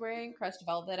that she's wearing. Crushed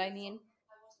velvet, I mean.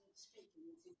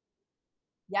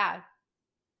 Yeah.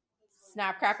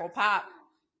 Snap, crackle, pop.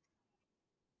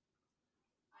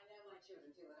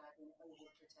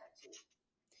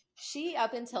 She,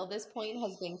 up until this point,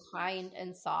 has been kind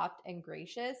and soft and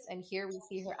gracious. And here we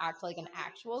see her act like an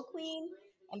actual queen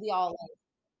and be all like,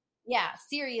 yeah,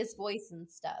 serious voice and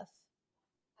stuff.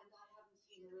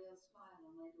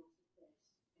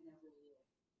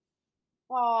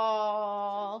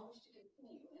 Aww.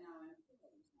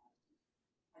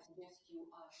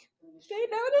 They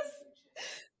notice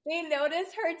they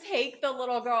notice her take the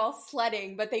little girl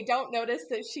sledding, but they don't notice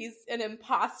that she's an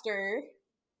imposter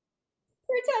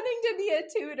pretending to be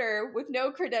a tutor with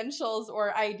no credentials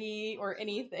or ID or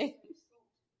anything.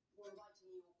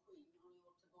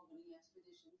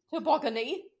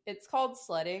 Tobogany. It's called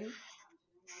sledding.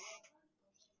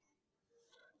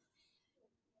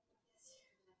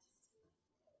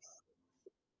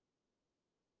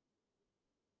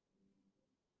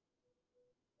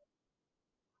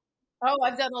 Oh,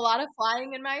 I've done a lot of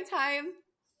flying in my time.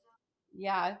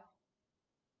 Yeah.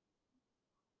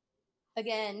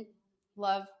 Again,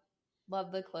 love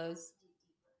love the clothes.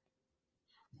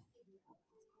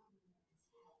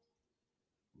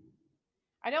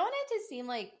 I don't want it to seem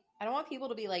like I don't want people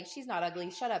to be like she's not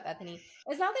ugly. Shut up, Bethany.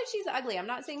 It's not that she's ugly. I'm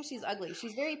not saying she's ugly.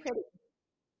 She's very pretty.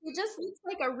 She just looks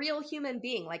like a real human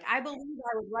being. Like I believe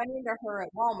I would run into her at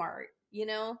Walmart, you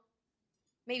know?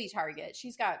 Maybe Target.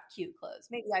 She's got cute clothes.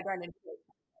 Maybe I'd run into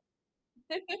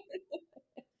her.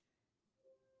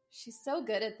 She's so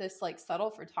good at this like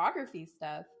subtle photography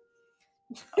stuff.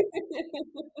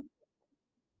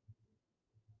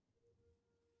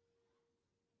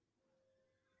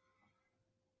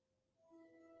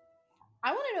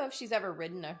 I want to know if she's ever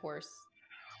ridden a horse.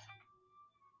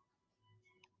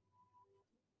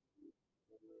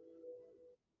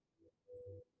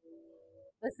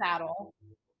 The saddle.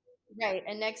 Right.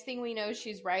 And next thing we know,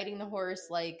 she's riding the horse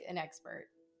like an expert.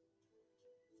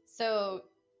 So,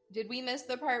 did we miss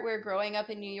the part where growing up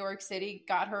in New York City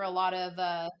got her a lot of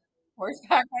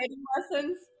horseback riding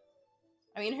lessons?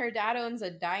 I mean, her dad owns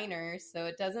a diner, so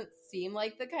it doesn't seem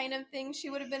like the kind of thing she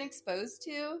would have been exposed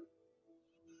to.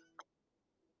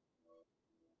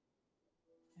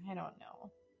 I don't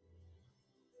know.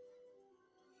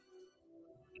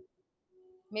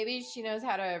 Maybe she knows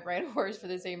how to ride a horse for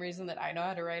the same reason that I know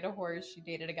how to ride a horse. She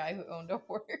dated a guy who owned a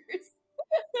horse.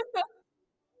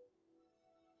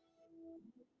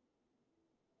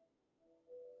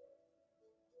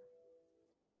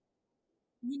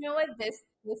 You know what this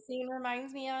scene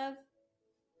reminds me of?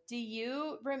 Do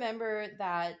you remember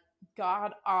that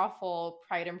god awful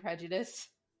Pride and Prejudice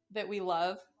that we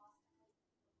love,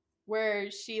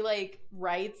 where she like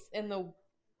writes in the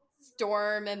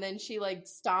storm and then she like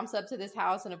stomps up to this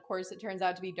house and of course it turns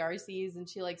out to be Darcy's and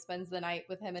she like spends the night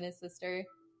with him and his sister?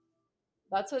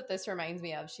 That's what this reminds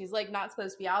me of. She's like not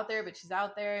supposed to be out there, but she's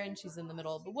out there and she's in the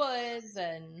middle of the woods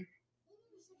and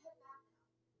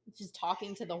she's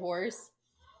talking to the horse.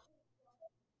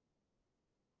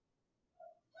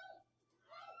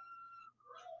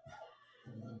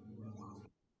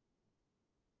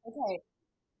 Okay,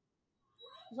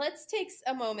 let's take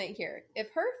a moment here.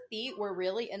 If her feet were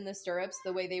really in the stirrups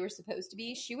the way they were supposed to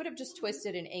be, she would have just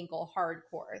twisted an ankle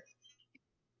hardcore.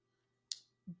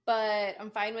 But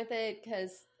I'm fine with it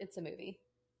because it's a movie.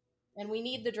 And we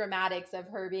need the dramatics of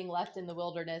her being left in the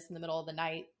wilderness in the middle of the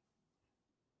night.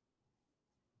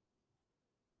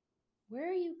 Where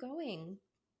are you going?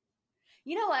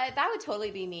 You know what? That would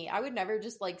totally be me. I would never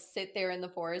just like sit there in the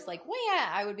forest like, well, yeah.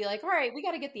 I would be like, all right, we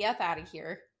got to get the F out of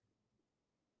here.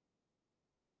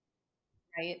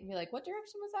 Right? And be like, what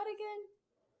direction was that again?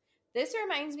 This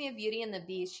reminds me of Beauty and the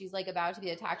Beast. She's like about to be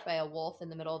attacked by a wolf in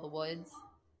the middle of the woods.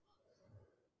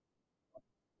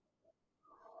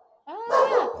 Oh,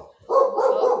 yeah.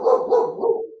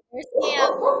 Oh, there's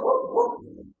Sam.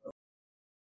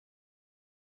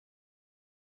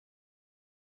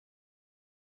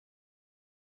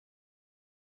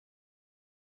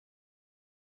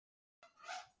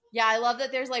 Yeah, I love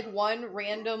that there's like one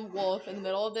random wolf in the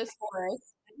middle of this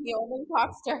forest. And he only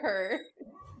talks to her.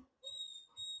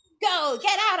 Go,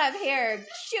 get out of here.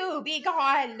 Shoo, be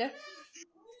gone.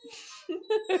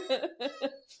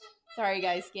 Sorry,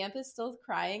 guys. Scamp is still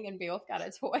crying, and Beowulf got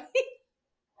a toy.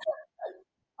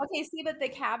 Okay, see, but the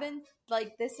cabin,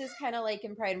 like, this is kind of like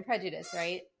in Pride and Prejudice,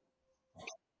 right?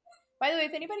 By the way,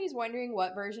 if anybody's wondering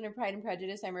what version of Pride and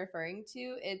Prejudice I'm referring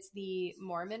to, it's the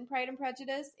Mormon Pride and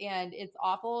Prejudice, and it's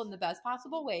awful in the best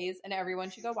possible ways, and everyone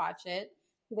should go watch it.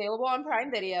 It's available on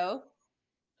Prime Video.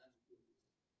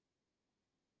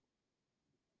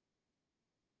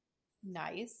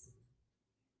 Nice.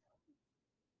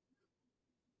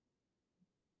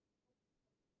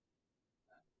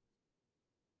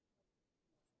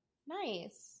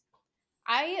 Nice.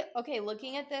 Okay,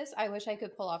 looking at this, I wish I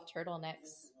could pull off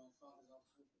turtlenecks.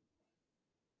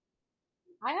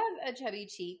 I have a chubby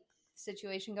cheek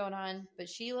situation going on, but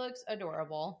she looks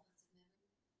adorable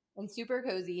and super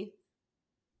cozy.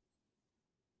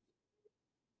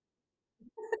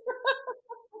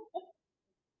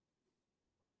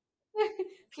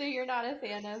 So you're not a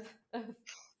fan of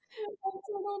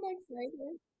turtlenecks, right?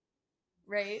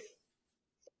 Right.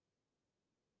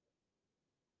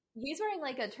 He's wearing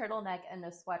like a turtleneck and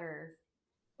a sweater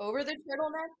over the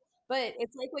turtleneck, but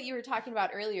it's like what you were talking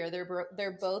about earlier.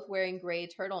 They're both wearing gray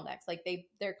turtlenecks. Like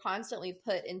they're constantly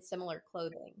put in similar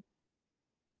clothing.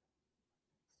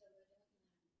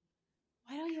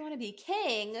 Why don't you want to be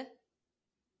king?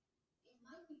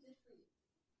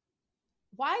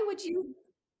 Why would you?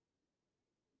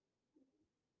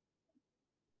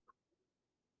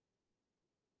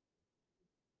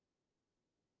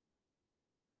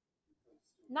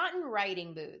 Not in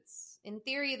riding boots. In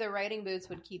theory, the riding boots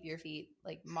would keep your feet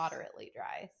like moderately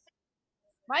dry.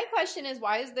 My question is,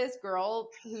 why is this girl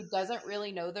who doesn't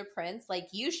really know the prince like,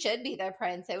 you should be the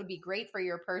prince? It would be great for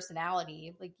your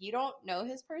personality. Like, you don't know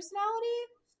his personality,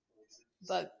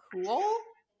 but cool.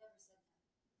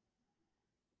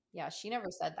 Yeah, she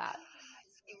never said that.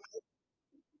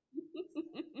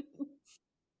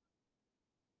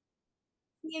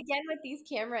 See, again with these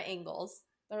camera angles,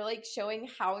 they're like showing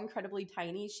how incredibly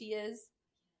tiny she is,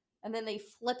 and then they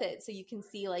flip it so you can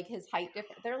see like his height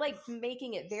difference. They're like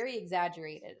making it very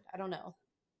exaggerated. I don't know.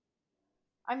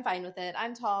 I'm fine with it.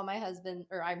 I'm tall. My husband,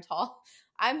 or I'm tall.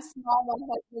 I'm small.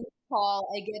 My husband's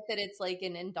tall. I get that it's like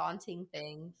an undaunting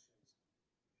thing.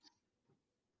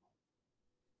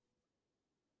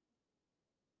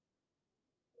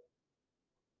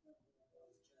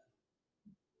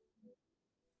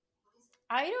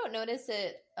 I don't notice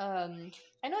it.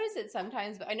 I notice it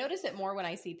sometimes, but I notice it more when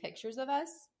I see pictures of us.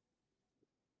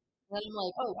 And then I'm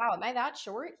like, oh wow, am I that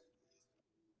short?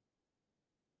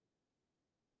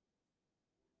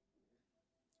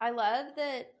 I love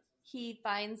that he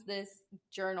finds this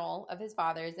journal of his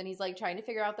father's and he's like trying to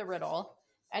figure out the riddle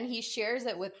and he shares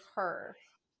it with her.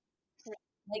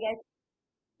 Like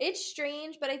it's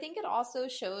strange, but I think it also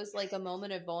shows like a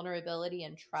moment of vulnerability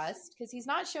and trust because he's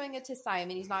not showing it to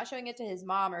Simon, he's not showing it to his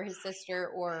mom or his sister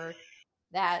or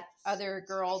that other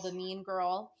girl, the mean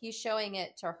girl. He's showing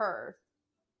it to her,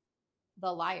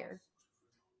 the liar.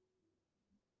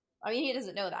 I mean, he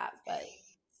doesn't know that, but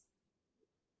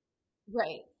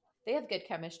right. They have good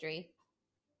chemistry.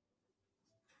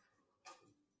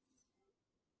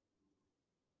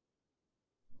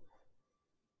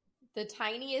 The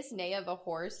tiniest neigh of a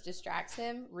horse distracts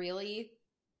him. Really?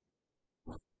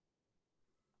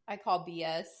 I call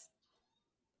BS.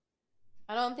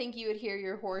 I don't think you would hear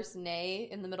your horse neigh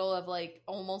in the middle of like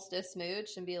almost a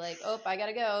smooch and be like, oh, I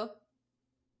gotta go.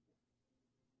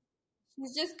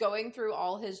 He's just going through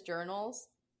all his journals.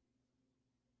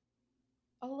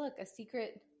 Oh, look, a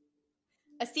secret.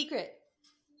 A secret.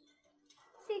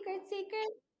 Secret,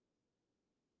 secret.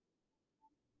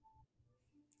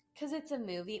 Because it's a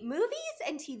movie. Movies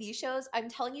and TV shows, I'm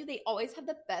telling you, they always have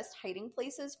the best hiding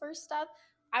places for stuff.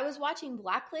 I was watching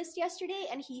Blacklist yesterday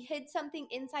and he hid something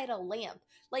inside a lamp.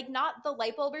 Like, not the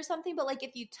light bulb or something, but like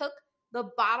if you took the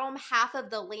bottom half of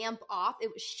the lamp off,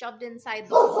 it was shoved inside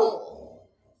the hole.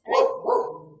 And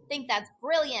I think that's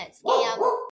brilliant,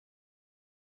 Scam.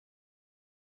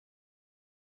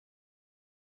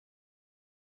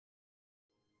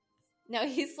 No,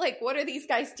 he's like, what are these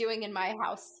guys doing in my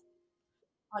house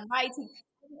on my TV?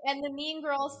 And the mean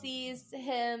girl sees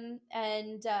him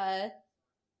and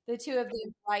the two of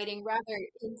them fighting rather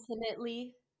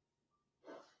intimately.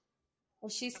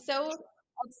 And she's so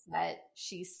upset.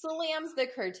 She slams the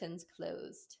curtains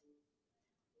closed.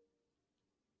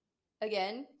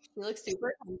 Again, she looks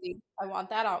super comfy. I want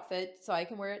that outfit so I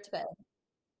can wear it to bed.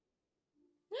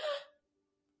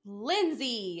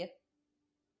 Lindsay!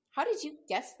 How did you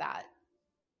guess that?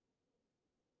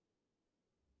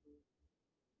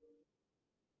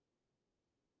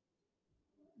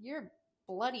 You're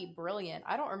bloody brilliant.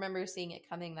 I don't remember seeing it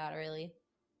coming that early.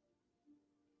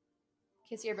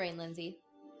 Kiss your brain, Lindsay.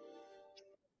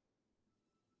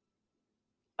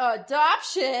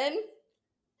 Adoption?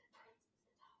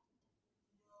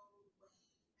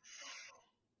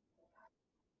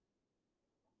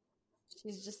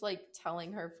 She's just like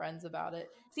telling her friends about it.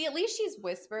 See, at least she's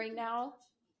whispering now.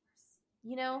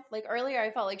 You know, like earlier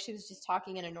I felt like she was just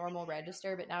talking in a normal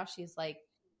register, but now she's like,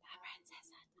 that princess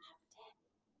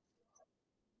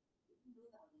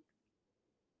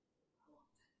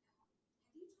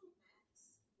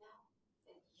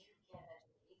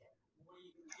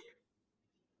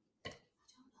adopted.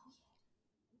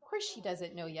 Of course she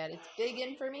doesn't know yet. It's big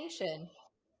information.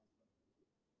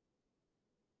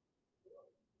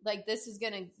 Like this is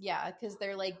gonna, yeah, because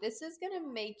they're like, this is gonna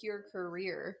make your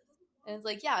career. And it's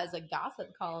like, yeah, as a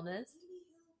gossip columnist.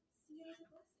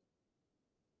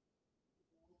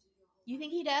 You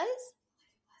think he does?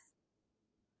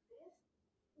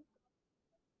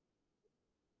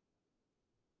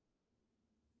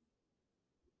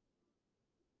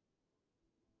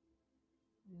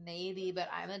 Maybe, but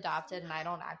I'm adopted and I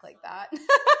don't act like that.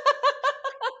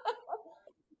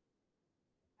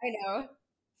 I know.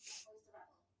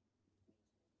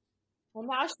 And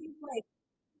now she's like,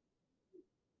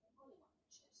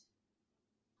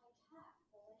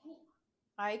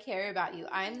 I care about you.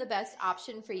 I'm the best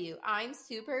option for you. I'm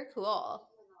super cool.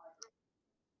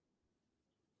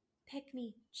 Pick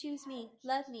me, choose me,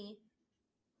 love me.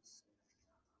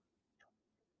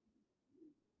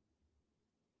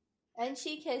 And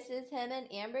she kisses him,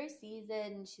 and Amber sees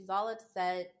it, and she's all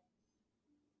upset.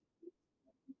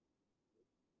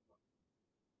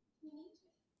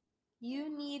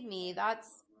 You need me.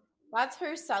 That's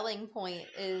her selling point.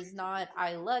 Is not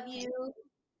I love you.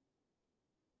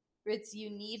 It's you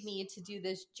need me to do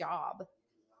this job.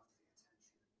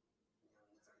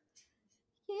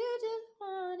 You just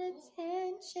want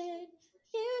attention.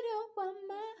 You don't want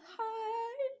my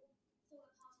heart.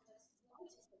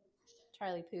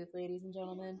 Charlie Puth, ladies and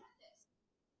gentlemen.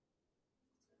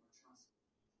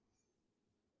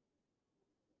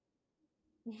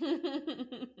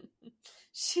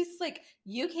 She's like,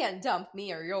 you can't dump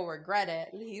me or you'll regret it.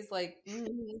 And he's like, he's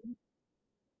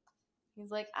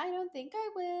like, I don't think I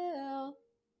will.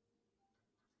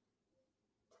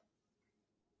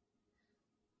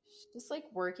 She's just like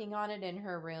working on it in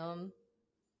her room.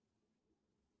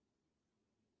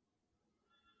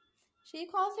 She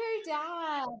calls her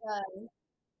dad.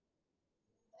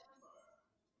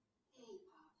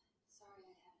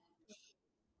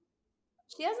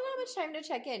 She hasn't had much time to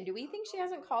check in. Do we think she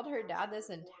hasn't called her dad this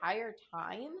entire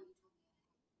time?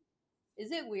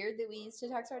 Is it weird that we used to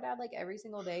text our dad like every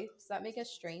single day? Does that make us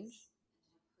strange?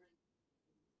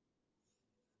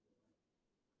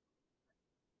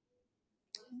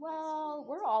 Well,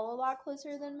 we're all a lot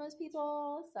closer than most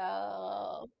people,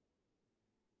 so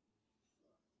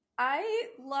I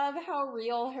love how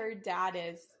real her dad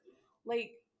is.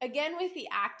 Like, again, with the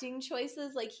acting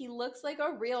choices, like, he looks like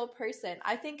a real person.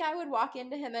 I think I would walk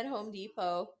into him at Home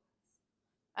Depot.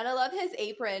 And I love his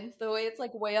apron, the way it's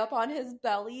like way up on his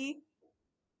belly.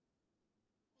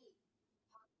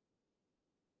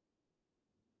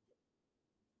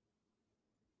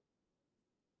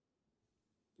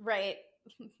 Right.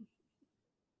 He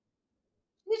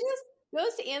just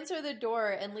goes to answer the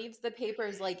door and leaves the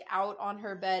papers like out on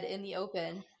her bed in the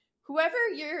open. Whoever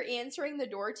you're answering the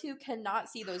door to cannot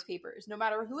see those papers. No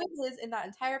matter who it is in that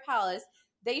entire palace,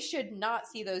 they should not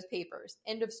see those papers.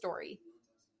 End of story.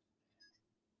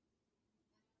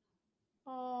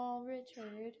 Oh,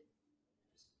 Richard.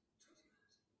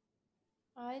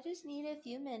 I just need a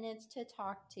few minutes to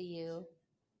talk to you.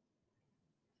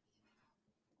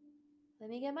 Let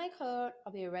me get my coat.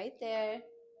 I'll be right there.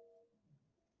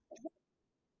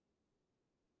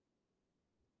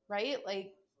 Right?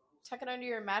 Like, tuck it under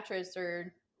your mattress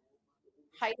or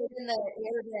hide it in the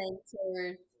air vent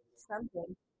or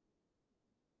something.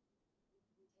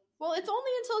 Well, it's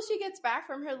only until she gets back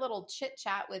from her little chit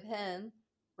chat with him,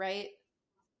 right?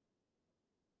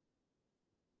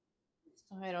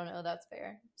 I don't know. That's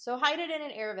fair. So hide it in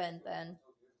an air vent then.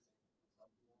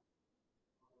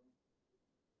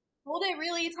 Hold it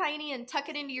really tiny and tuck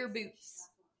it into your boots.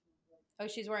 Oh,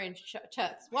 she's wearing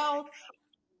chucks. Well,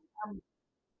 um,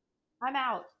 I'm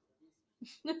out.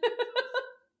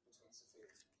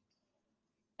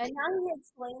 And now he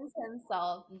explains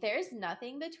himself. There's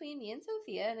nothing between me and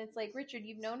Sophia. And it's like, Richard,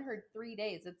 you've known her 3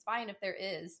 days. It's fine if there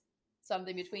is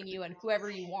something between you and whoever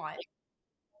you want.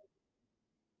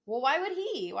 Well, why would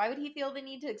he? Why would he feel the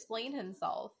need to explain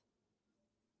himself?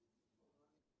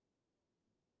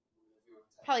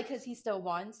 Probably because he still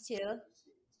wants to.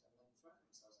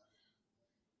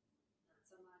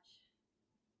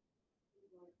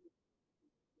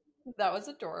 That was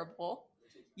adorable.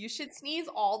 You should sneeze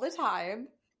all the time.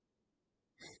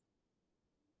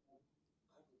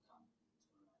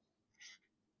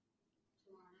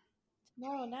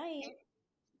 Tomorrow night.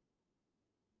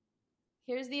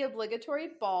 Here's the obligatory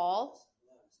ball.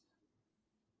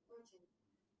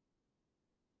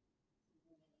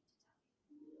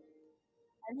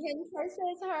 And him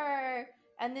kisses her.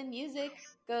 And the music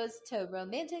goes to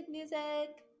romantic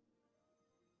music.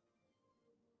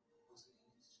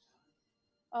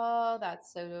 Oh,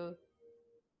 that's so.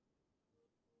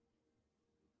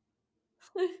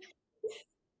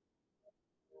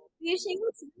 Yeah, she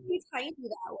looks really tiny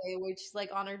that way, which is like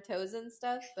on her toes and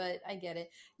stuff, but I get it.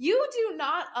 You do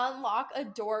not unlock a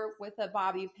door with a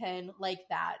bobby pin like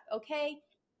that, okay?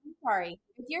 I'm sorry.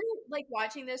 If you're like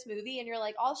watching this movie and you're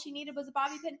like, all she needed was a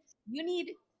bobby pin, you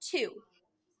need two.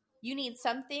 You need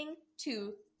something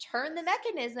to turn the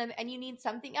mechanism and you need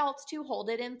something else to hold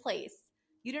it in place.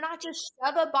 You do not just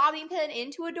shove a bobby pin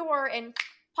into a door and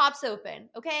pops open,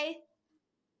 okay?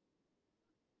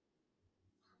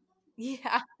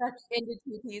 Yeah, that's into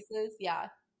two pieces. Yeah.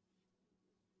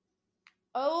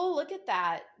 Oh, look at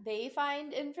that. They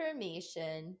find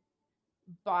information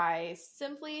by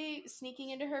simply sneaking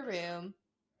into her room.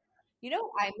 You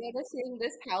know, I'm noticing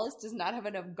this palace does not have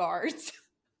enough guards.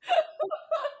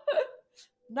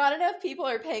 Not enough people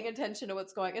are paying attention to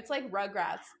what's going. It's like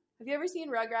Rugrats. Have you ever seen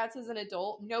Rugrats as an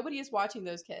adult? Nobody is watching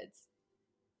those kids.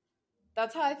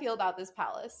 That's how I feel about this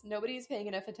palace. Nobody's paying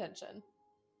enough attention.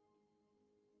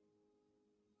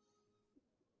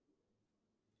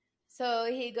 So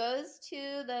he goes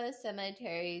to the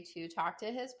cemetery to talk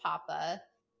to his papa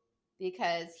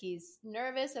because he's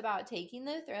nervous about taking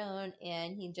the throne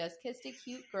and he just kissed a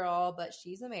cute girl, but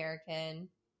she's American.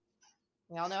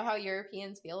 We all know how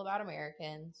Europeans feel about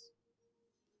Americans.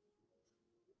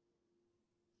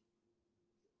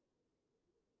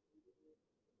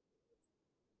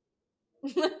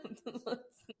 We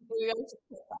gotta just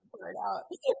put that part out.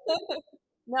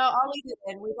 No, I'll leave it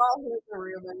in. We've all heard the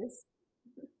rumors,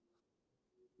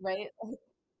 right?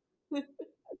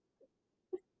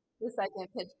 The second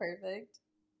Pitch Perfect.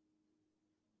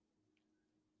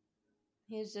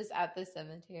 He's just at the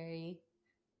cemetery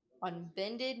on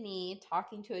bended knee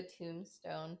talking to a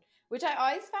tombstone, which I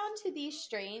always found to be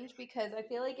strange because I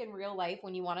feel like in real life,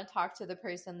 when you want to talk to the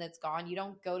person that's gone, you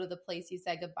don't go to the place you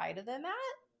said goodbye to them at.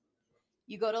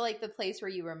 You go to like the place where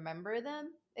you remember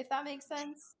them, if that makes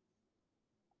sense.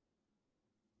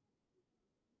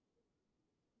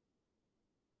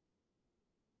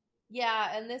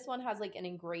 Yeah, and this one has like an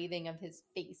engraving of his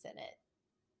face in it.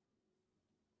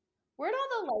 Where'd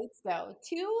all the lights go?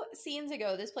 2 scenes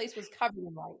ago, this place was covered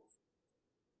in lights.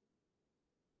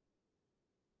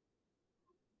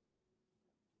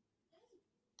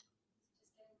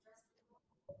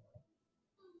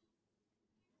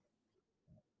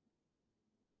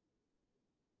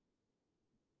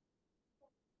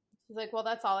 She's like, well,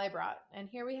 that's all I brought. And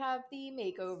here we have the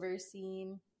makeover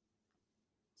scene.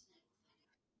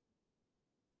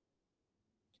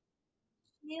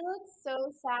 She looks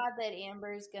so sad that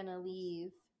Amber's gonna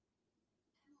leave.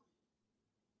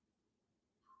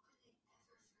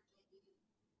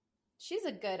 She's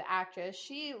a good actress.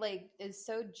 She like is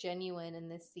so genuine in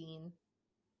this scene.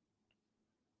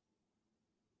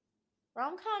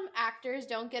 Rom-com actors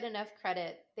don't get enough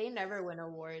credit. They never win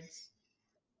awards.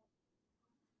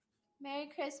 Merry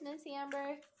Christmas,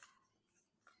 Amber.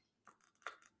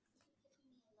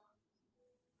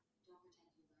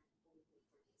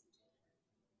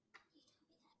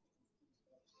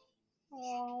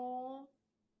 Aww.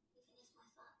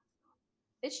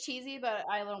 It's cheesy, but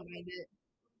I don't mind it.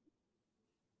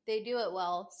 They do it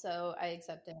well, so I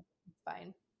accept it. It's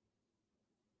fine.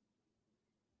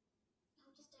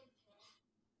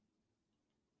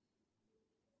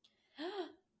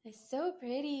 It's so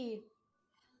pretty.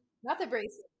 Not the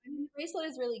bracelet. I mean, the bracelet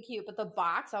is really cute, but the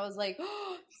box, I was like,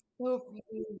 oh, so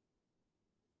pretty.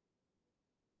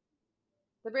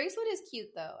 The bracelet is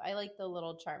cute though. I like the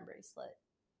little charm bracelet.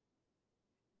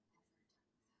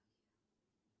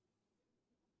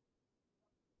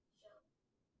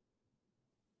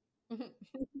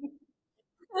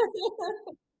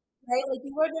 Right? Like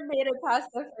you wouldn't have made it past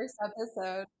the first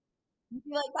episode. You'd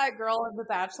be like that girl in The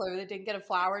Bachelor that didn't get a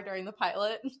flower during the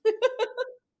pilot.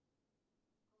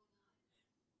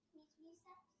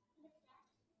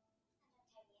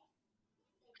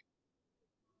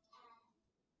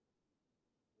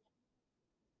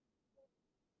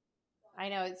 I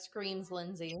know it screams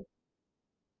Lindsay.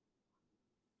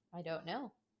 I don't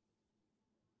know.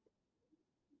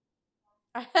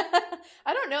 I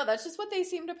don't know. That's just what they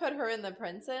seem to put her and the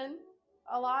prince in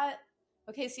a lot.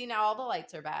 Okay, see now all the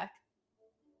lights are back.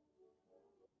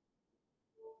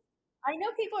 I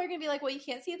know people are gonna be like, "Well, you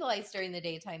can't see the lights during the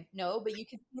daytime." No, but you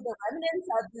can see the remnants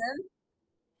of them.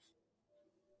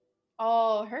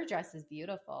 Oh, her dress is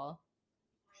beautiful.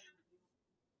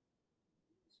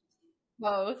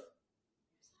 Both,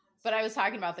 but I was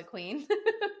talking about the queen.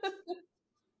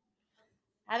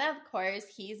 And of course,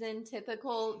 he's in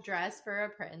typical dress for a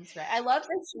prince, right? I love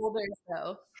the shoulders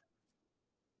though.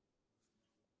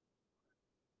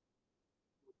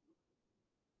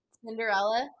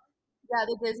 Cinderella. Yeah,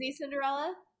 the Disney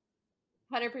Cinderella.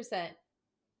 100%.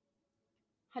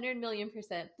 100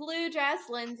 million%. Blue dress,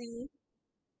 Lindsay.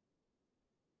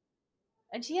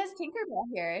 And she has Tinkerbell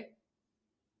here.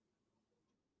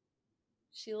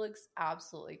 She looks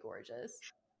absolutely gorgeous.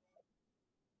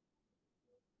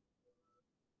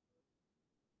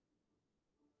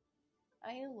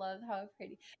 I love how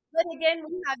pretty. But again,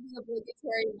 we have the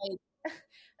obligatory like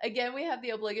again, we have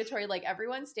the obligatory like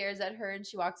everyone stares at her and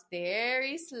she walks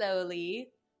very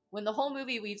slowly. When the whole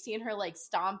movie we've seen her like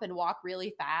stomp and walk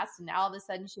really fast, and now all of a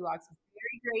sudden she walks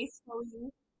very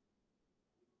gracefully.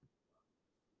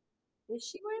 Is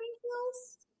she wearing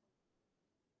heels?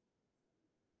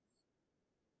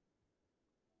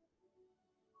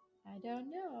 I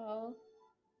don't know.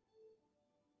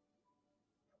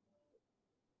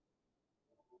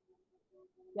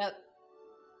 Yep.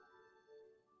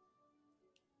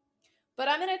 But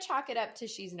I'm gonna chalk it up to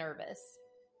she's nervous.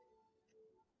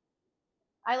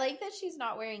 I like that she's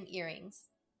not wearing earrings.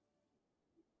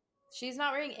 She's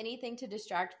not wearing anything to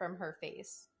distract from her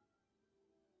face.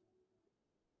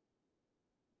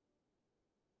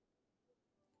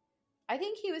 I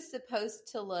think he was supposed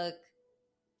to look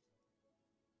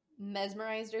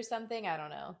mesmerized or something. I don't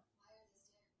know.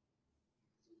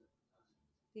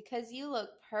 Because you look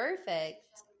perfect.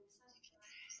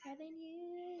 Telling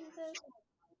you look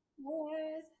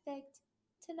perfect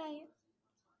tonight.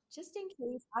 Just in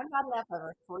case I'm not enough of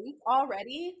a freak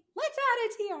already, let's add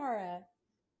a tiara.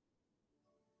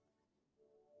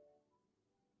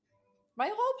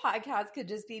 My whole podcast could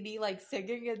just be me like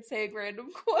singing and saying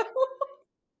random quotes.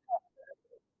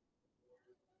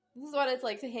 This is what it's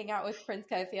like to hang out with Prince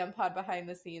Cafe on Pod behind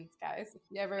the scenes, guys. If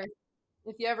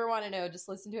you ever want to know, just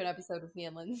listen to an episode with me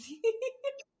and Lindsay.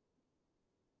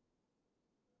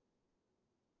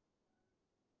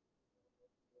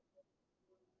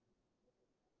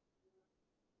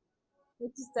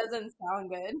 It just doesn't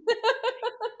sound good.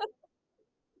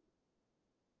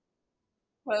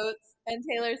 Quotes and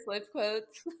Taylor Swift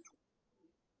quotes.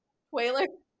 Taylor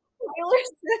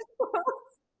Swift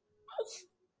quotes.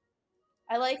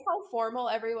 I like how formal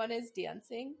everyone is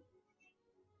dancing.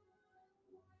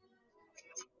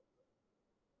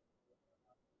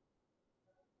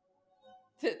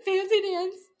 Fancy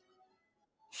dance.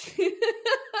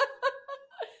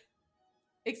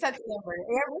 Except Amber.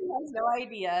 Amber has no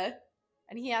idea,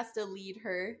 and he has to lead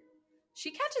her.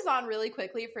 She catches on really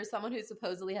quickly for someone who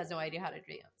supposedly has no idea how to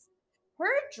dance.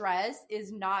 Her dress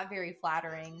is not very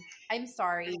flattering. I'm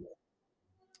sorry.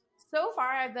 So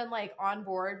far, I've been like on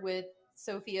board with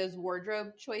Sophia's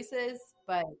wardrobe choices,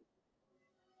 but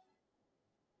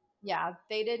yeah,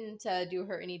 they didn't do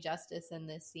her any justice in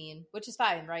this scene, which is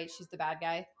fine, right? She's the bad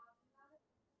guy.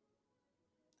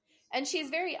 And she's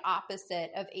very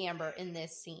opposite of Amber in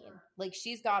this scene. Like,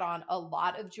 she's got on a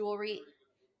lot of jewelry.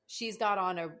 She's got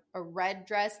on a red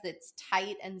dress that's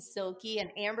tight and silky,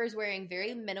 and Amber's wearing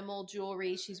very minimal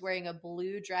jewelry. She's wearing a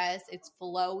blue dress. It's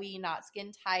flowy, not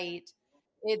skin tight.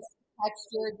 It's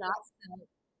textured, not silk.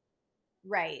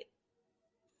 Right.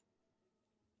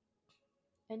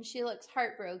 And she looks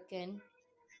heartbroken.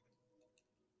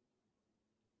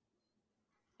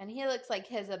 And he looks like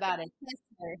he's about to kiss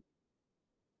her.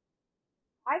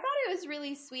 I thought it was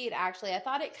really sweet, actually. I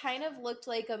thought it kind of looked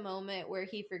like a moment where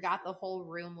he forgot the whole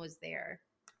room was there.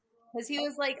 Because he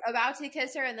was like about to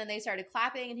kiss her, and then they started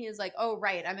clapping, and he was like, "Oh,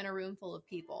 right, I'm in a room full of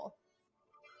people."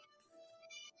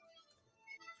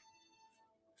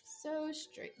 So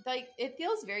straight. Like, it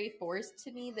feels very forced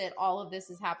to me that all of this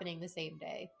is happening the same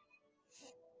day.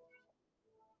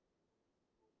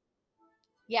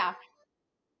 Yeah.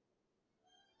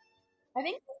 I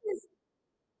think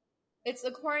it's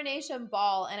a coronation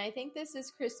ball, and I think this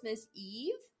is Christmas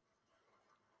Eve.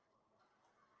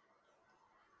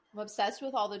 I'm obsessed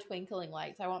with all the twinkling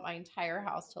lights. I want my entire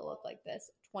house to look like this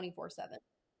 24/7.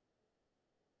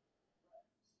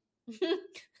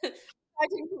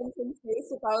 Imagine Clinton's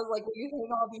face if I was like, will you hang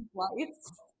all these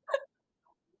lights?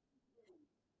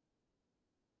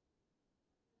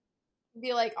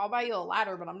 Be like, I'll buy you a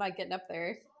ladder, but I'm not getting up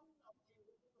there.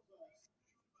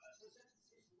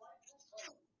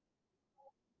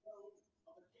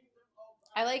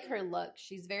 I like her look.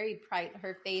 She's very pride.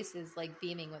 Her face is like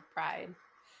beaming with pride.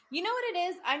 You know what it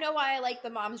is? I know why I like the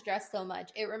mom's dress so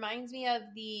much. It reminds me of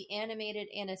the animated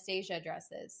Anastasia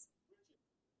dresses.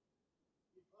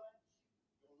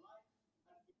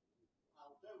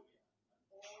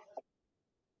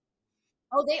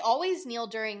 Oh, they always kneel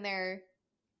during their.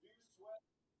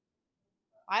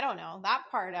 I don't know that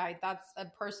part. I That's a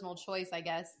personal choice, I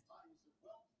guess.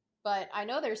 But I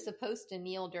know they're supposed to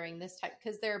kneel during this type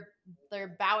because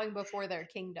they're bowing before their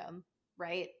kingdom,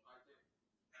 right?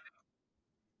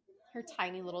 Her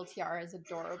tiny little tiara is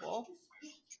adorable.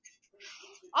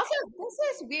 Also,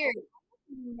 this is weird.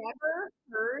 Never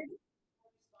heard.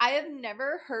 I have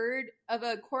never heard of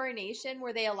a coronation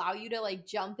where they allow you to like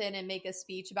jump in and make a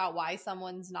speech about why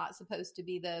someone's not supposed to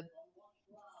be the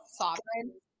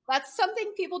sovereign. That's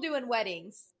something people do in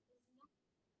weddings.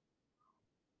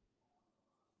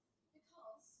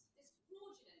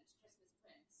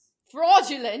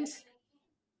 Fraudulent.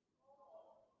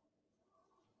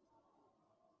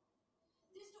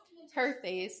 Her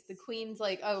face. The queen's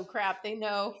like, oh crap, they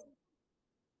know.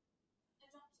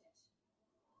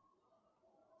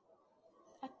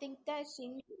 I think that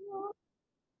she.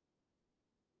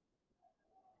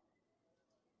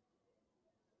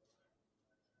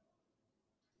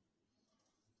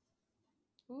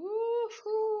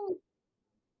 Ooh,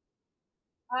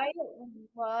 I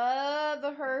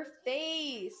love her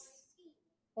face.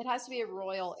 It has to be a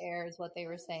royal heir, is what they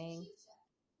were saying.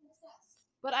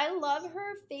 But I love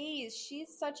her face.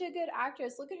 She's such a good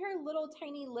actress. Look at her little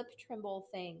tiny lip tremble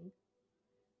thing.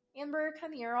 Amber,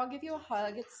 come here. I'll give you a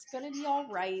hug. It's going to be all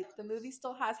right. The movie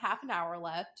still has half an hour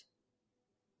left.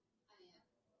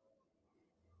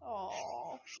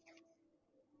 Oh.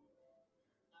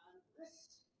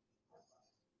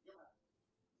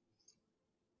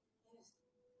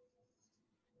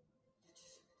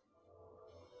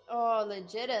 Oh,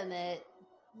 legitimate.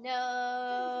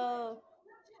 No.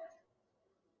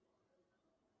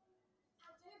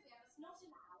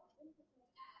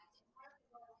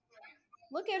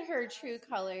 Look at her true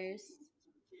colors.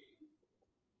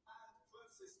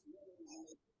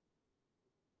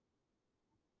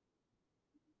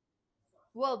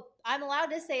 Well, I'm allowed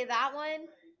to say that one.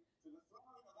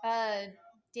 Uh,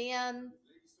 damn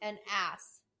and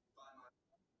ass.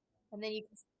 And then you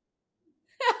can.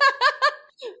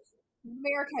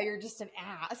 America, you're just an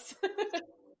ass.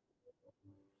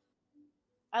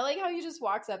 I like how he just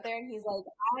walks up there and he's like,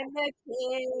 I'm the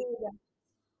kid.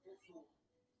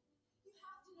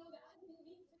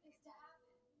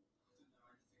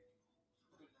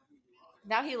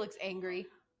 Now he looks angry.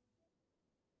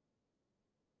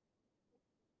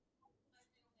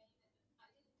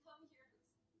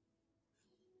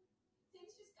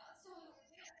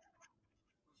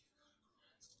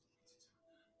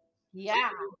 Yeah.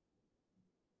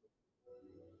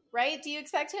 Right? Do you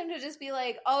expect him to just be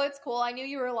like, oh, it's cool. I knew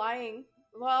you were lying.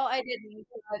 Well, I didn't,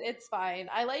 but it's fine.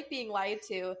 I like being lied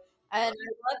to. And I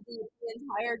love that the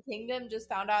entire kingdom just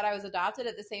found out I was adopted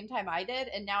at the same time I did,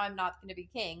 and now I'm not going to be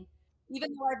king.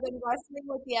 Even though I've been wrestling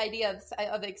with the idea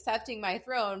of accepting my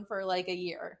throne for like a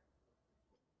year.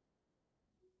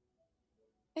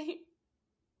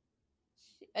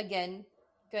 Again,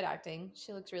 good acting.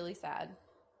 She looks really sad.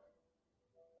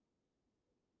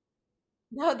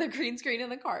 No, the green screen in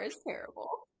the car is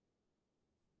terrible.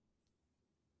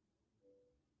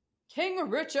 King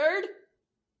Richard,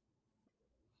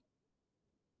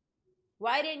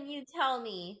 why didn't you tell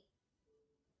me?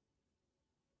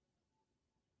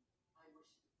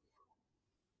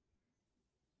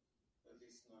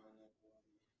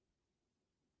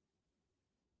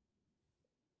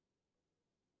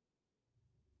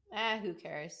 Who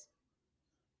cares?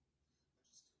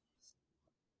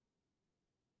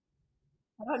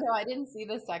 I don't know. I didn't see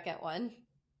the second one.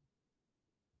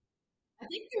 I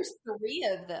think there's three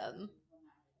of them.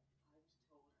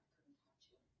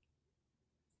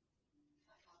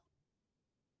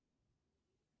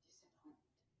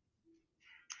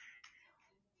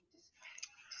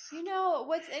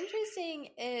 What's interesting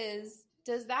is,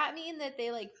 does that mean that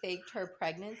they like faked her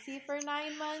pregnancy for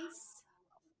 9 months?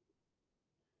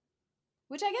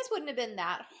 Which I guess wouldn't have been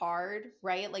that hard,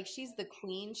 right? Like she's the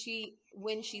queen.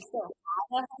 When she still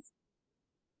had a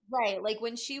right, like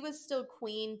when she was still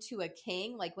queen to a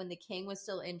king, like when the king was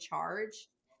still in charge,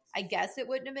 I guess it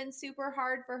wouldn't have been super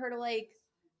hard for her to like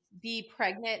be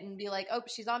pregnant and be like, oh,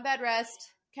 she's on bed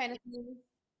rest kind of thing.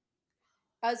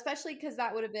 Especially because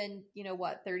that would have been,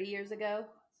 what, 30 years ago?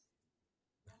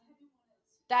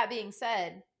 That being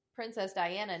said, Princess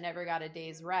Diana never got a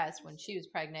day's rest when she was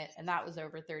pregnant, and that was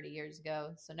over 30 years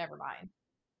ago, so never mind.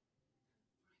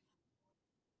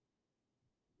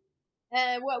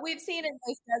 And what we've seen in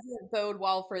this doesn't bode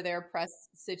well for their press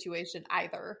situation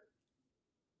either.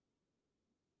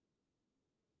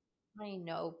 I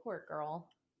know, poor girl.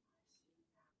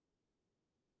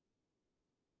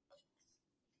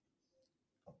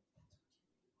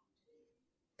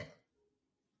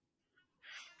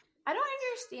 I don't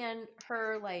understand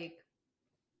her, like,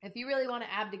 if you really want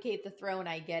to abdicate the throne,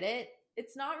 I get it.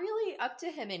 It's not really up to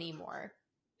him anymore.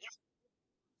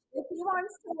 If he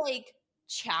wants to like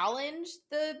challenge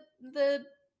the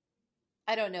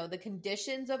I don't know, the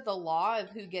conditions of the law of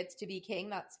who gets to be king,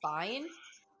 that's fine.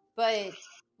 But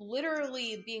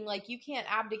literally being like, you can't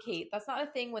abdicate, that's not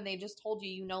a thing when they just told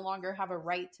you no longer have a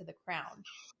right to the crown.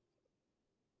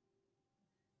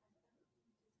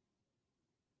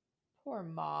 Poor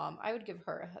mom. I would give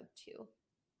her a hug too.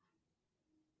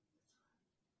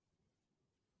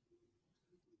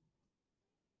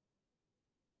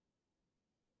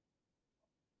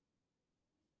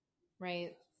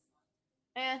 Right.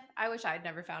 I wish I'd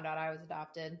never found out I was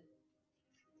adopted.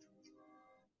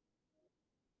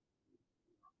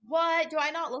 What? Do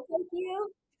I not look like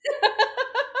you?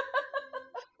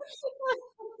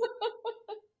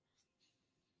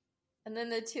 And then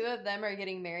the two of them are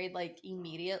getting married like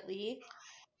immediately.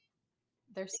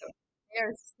 They're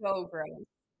so gross.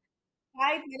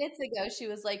 5 minutes ago, she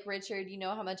was like, Richard, you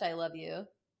know how much I love you.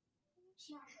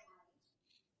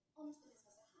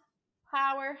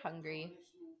 Power hungry.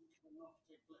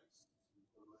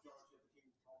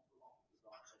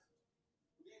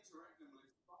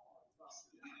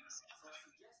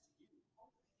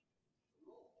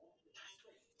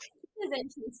 This is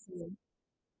interesting.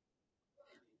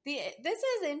 This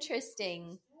is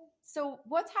interesting. So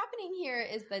what's happening here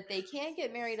is that they can't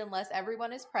get married unless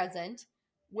everyone is present.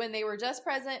 When they were just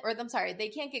present, or I'm sorry, they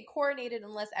can't get coronated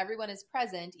unless everyone is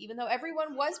present, even though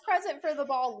everyone was present for the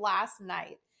ball last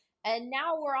night. And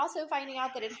now we're also finding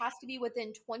out that it has to be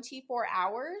within 24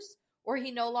 hours, or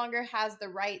he no longer has the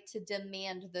right to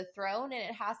demand the throne.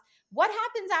 And what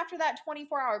happens after that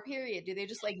 24-hour period? Do they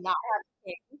just like not have a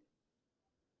king?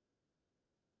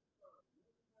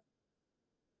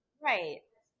 Right.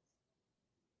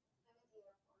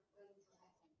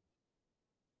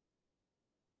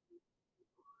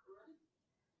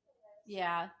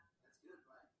 Yeah.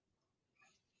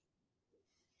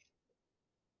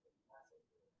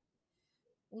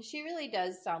 And she really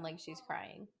does sound like she's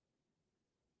crying.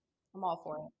 I'm all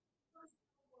for it.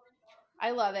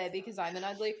 I love it because I'm an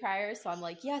ugly crier, so I'm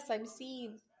like, yes, I'm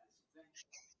seen.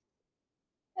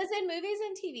 Because in movies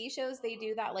and TV shows, they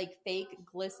do that like fake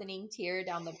glistening tear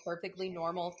down the perfectly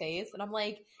normal face. And I'm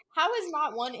like, how is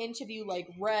not 1 inch of you like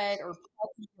red or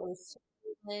puffy or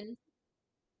swollen?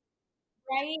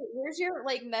 Right? Where's your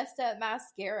like messed up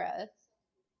mascara?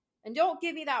 And don't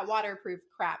give me that waterproof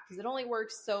crap because it only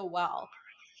works so well.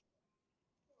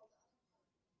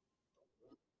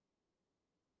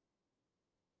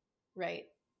 Right.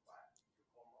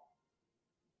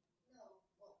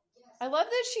 I love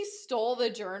that she stole the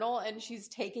journal and she's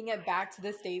taking it back to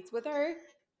the States with her.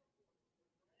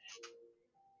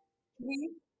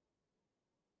 We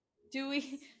do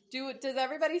we do does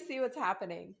everybody see what's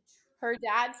happening? Her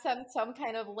dad sent some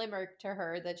kind of limerick to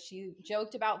her that she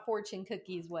joked about fortune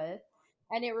cookies with,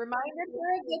 and it reminded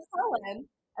her of the poem.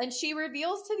 And she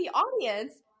reveals to the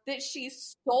audience that she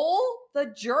stole the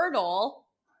journal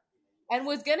and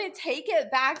was going to take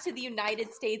it back to the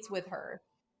United States with her.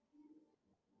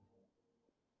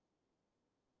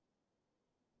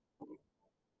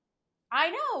 I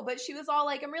know, but she was all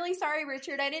like, "I'm really sorry,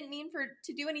 Richard. I didn't mean for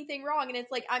to do anything wrong." And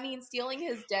it's like, I mean, stealing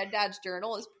his dead dad's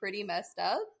journal is pretty messed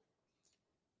up.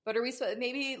 But are we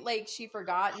maybe like she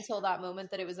forgot until that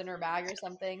moment that it was in her bag or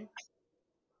something?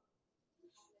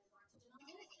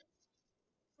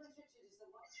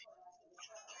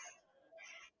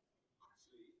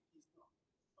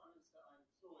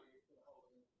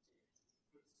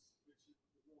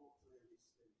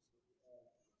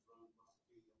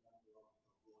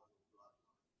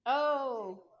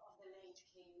 Oh,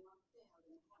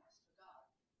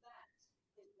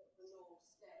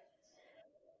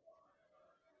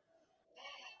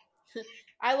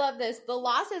 I love this. The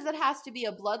law says it has to be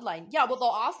a bloodline. Yeah, well,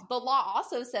 the law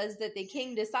also says that the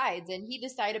king decides, and he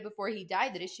decided before he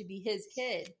died that it should be his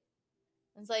kid.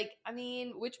 It's like, I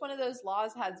mean, which one of those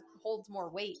laws holds more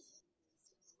weight?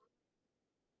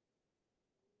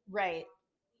 Right.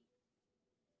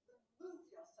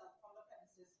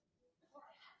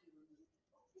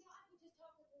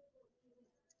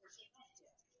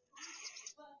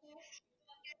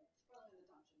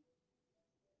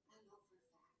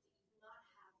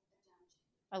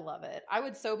 I love it. I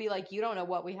would so be like, you don't know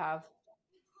what we have.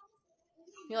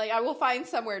 You're like, I will find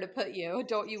somewhere to put you.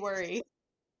 Don't you worry.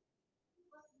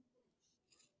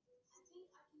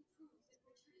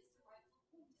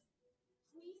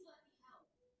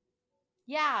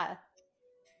 Yeah.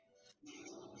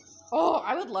 Oh,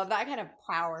 I would love that kind of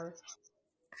power.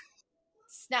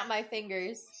 Snap my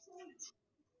fingers.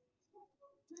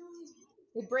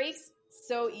 It breaks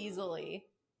so easily,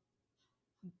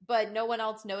 but no one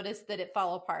else noticed that it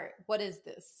fell apart. What is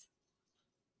this?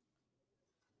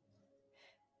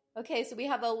 Okay, so we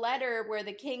have a letter where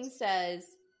the king says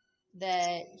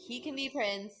that he can be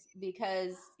prince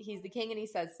because he's the king and he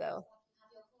says so.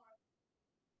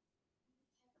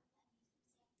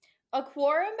 A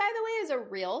quorum, by the way, is a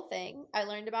real thing. I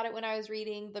learned about it when I was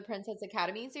reading the Princess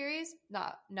Academy series.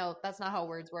 Not, no, that's not how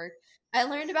words work. I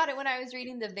learned about it when I was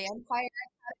reading the Vampire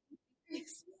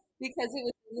series because it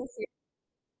was in the series.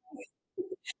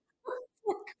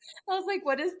 I was like,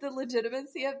 what is the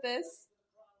legitimacy of this?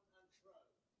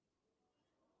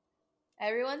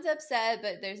 Everyone's upset,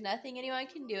 but there's nothing anyone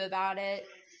can do about it.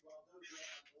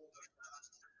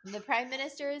 And the prime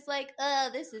minister is like, oh,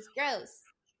 this is gross.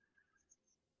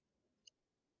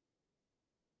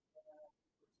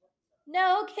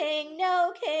 No, king,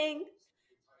 no, king.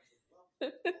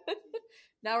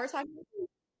 Now we're talking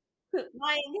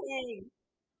Lion King.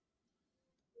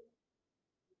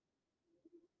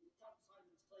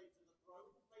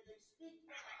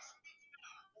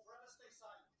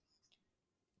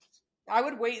 I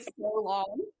would wait so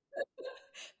long.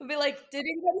 I'd be like, did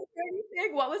anybody hear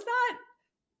anything? What was that?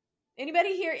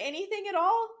 Anybody hear anything at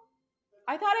all?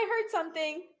 I thought I heard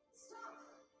something.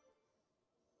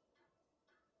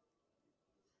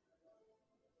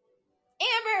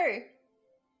 Amber!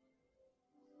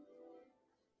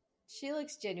 She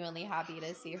looks genuinely happy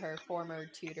to see her former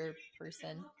tutor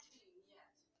person.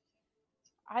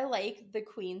 I like the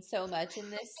queen so much in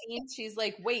this scene. She's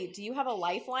like, wait, do you have a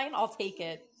lifeline? I'll take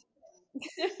it.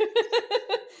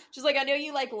 She's like, I know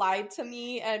you like lied to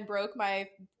me and broke my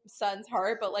son's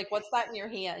heart, but like, what's that in your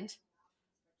hand?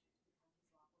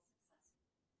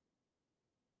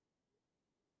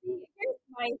 Here's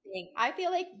my thing. I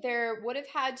feel like there would have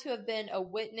had to have been a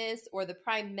witness, or the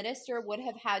prime minister would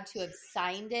have had to have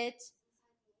signed it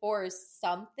or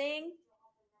something.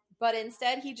 But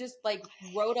instead, he just like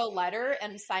wrote a letter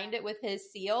and signed it with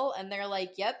his seal, and they're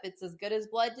like, "Yep, it's as good as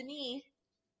blood to me."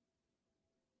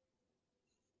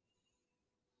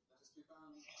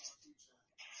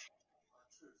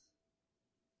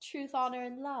 Truth, honor,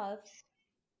 and love.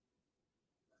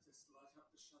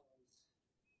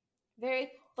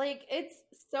 Very like it's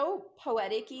so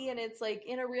poetic-y, and it's like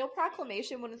in a real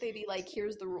proclamation, wouldn't they be like,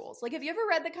 "Here's the rules"? Like, have you ever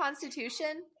read the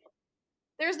Constitution?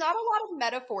 There's not a lot of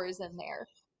metaphors in there.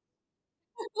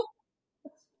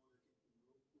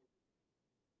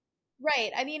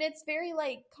 Right. I mean, it's very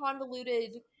like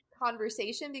convoluted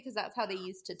conversation because that's how they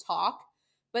used to talk.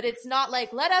 But it's not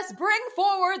like, let us bring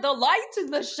forward the light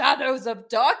in the shadows of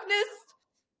darkness.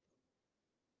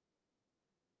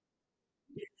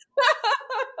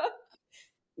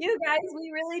 You guys,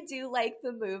 we really do like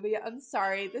the movie. I'm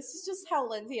sorry. This is just how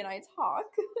Lindsay and I talk.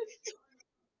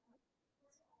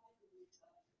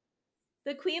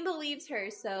 The queen believes her,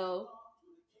 so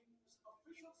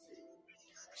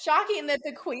shocking that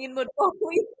the queen would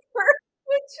believe her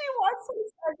when she wants to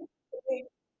start.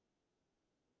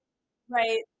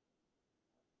 Right.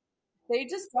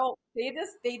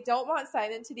 They don't want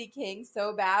Simon to be king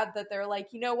so bad that they're like,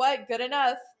 you know what, good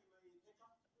enough.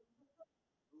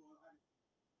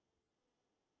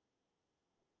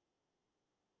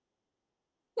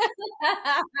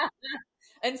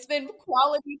 And spend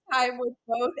quality time with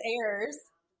both heirs.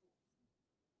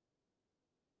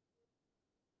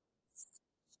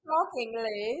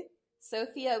 Shockingly,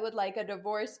 Sophia would like a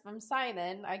divorce from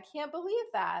Simon. I can't believe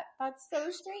that. That's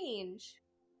so strange.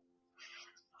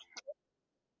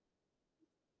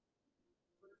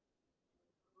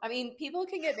 I mean, people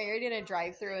can get married in a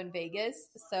drive-through in Vegas,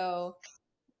 so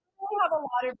we have a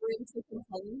lot of room to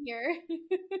complain here.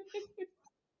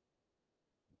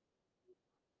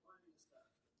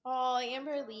 Oh,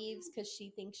 Amber leaves because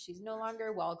she thinks she's no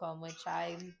longer welcome, which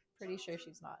I'm pretty sure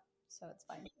she's not. so it's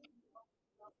fine.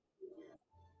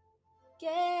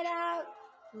 Get out,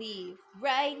 leave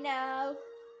right now.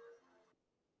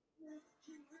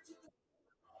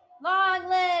 Long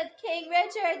live King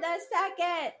Richard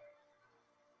II.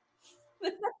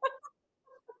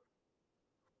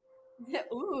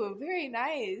 Ooh, very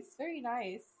nice. Very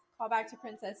nice. Call back to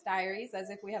Princess Diaries as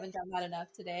if we haven't done that enough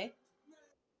today.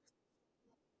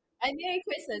 And Merry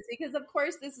Christmas, because of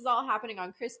course this is all happening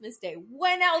on Christmas Day.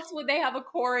 When else would they have a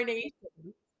coronation?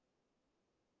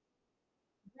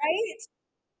 Right?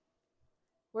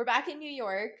 We're back in New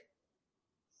York.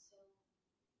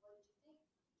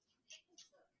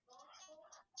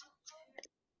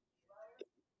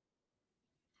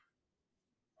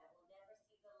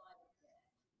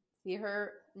 See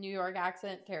her New York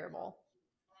accent? Terrible.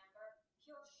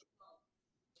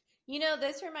 You know,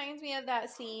 this reminds me of that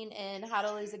scene in How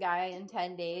to Lose a Guy in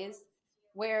 10 Days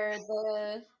where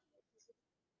the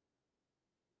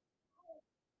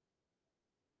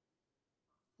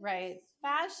right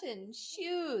fashion,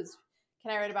 shoes.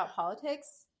 Can I write about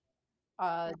politics?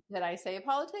 Did I say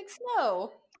politics?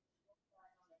 No.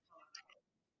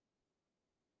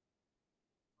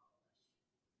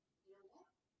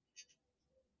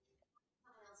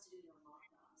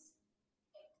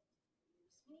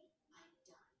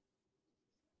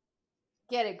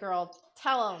 Get it, girl.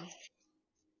 Tell him.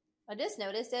 I just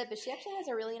noticed it, but she actually has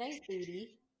a really nice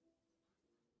booty.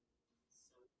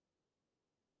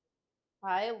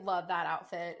 I love that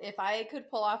outfit. If I could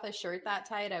pull off a shirt that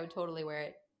tight, I would totally wear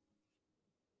it.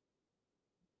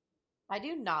 I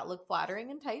do not look flattering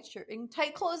in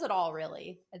tight clothes at all,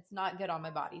 really. It's not good on my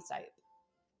body type.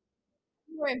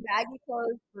 I'm wearing baggy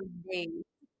clothes for days.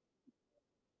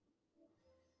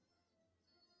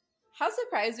 How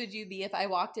surprised would you be if I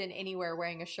walked in anywhere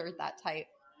wearing a shirt that tight?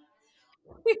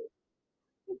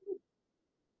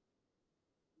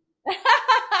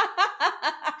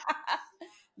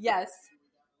 Yes.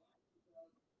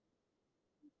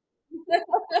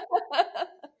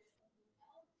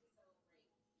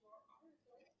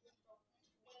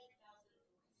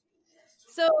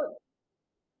 so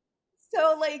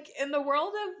like in the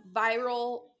world of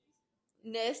viralness,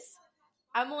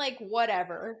 I'm like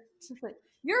whatever.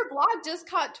 Your blog just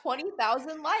caught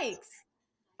 20,000 likes.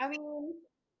 I mean,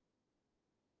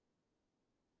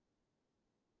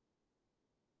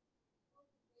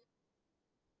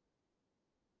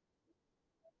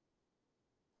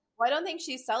 well, I don't think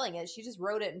she's selling it. She just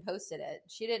wrote it and posted it.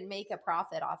 She didn't make a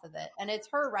profit off of it, and it's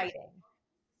her writing.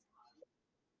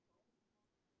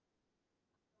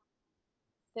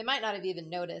 They might not have even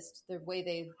noticed the way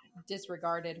they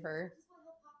disregarded her.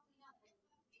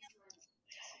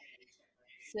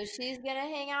 So she's gonna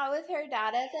hang out with her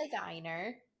dad at the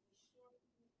diner.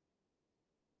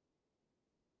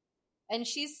 And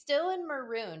she's still in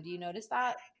maroon. Do you notice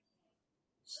that?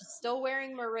 She's still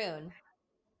wearing maroon.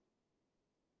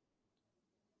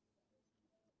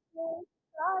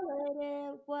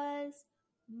 It was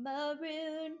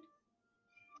maroon.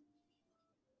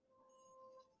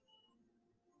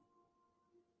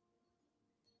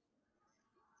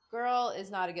 Girl is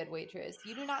not a good waitress.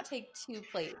 You do not take two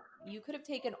plates. You could have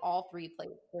taken all three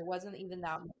plates. There wasn't even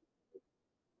that much.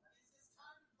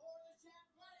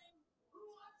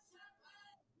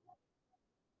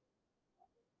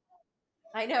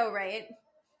 I know, right?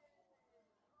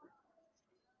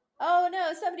 Oh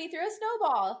no, somebody threw a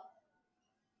snowball.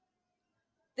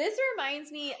 This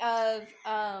reminds me of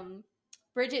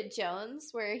Bridget Jones,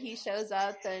 where he shows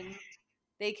up and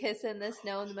they kiss in the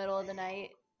snow in the middle of the night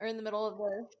or in the middle of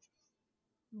the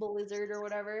blizzard or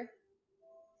whatever.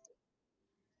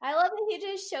 I love that he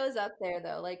just shows up there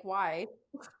though. Like, why?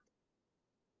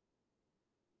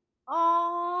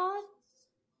 Aww,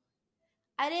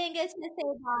 I didn't get to say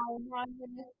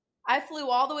bye. I flew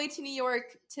all the way to New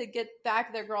York to get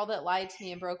back the girl that lied to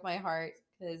me and broke my heart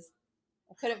because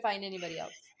I couldn't find anybody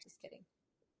else. Just kidding.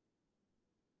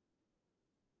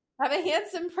 I'm a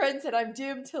handsome prince and I'm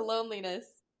doomed to loneliness.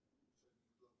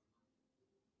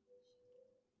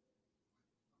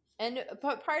 And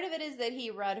but part of it is that he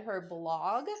read her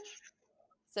blog.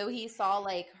 So he saw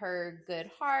like her good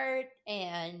heart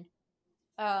and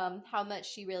how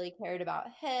much she really cared about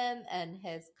him and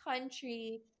his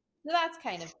country. So that's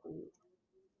kind of sweet.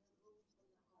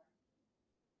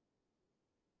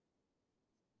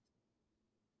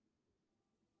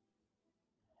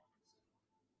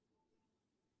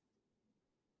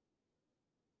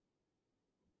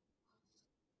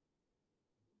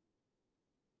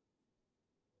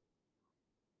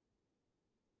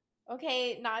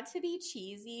 Okay, not to be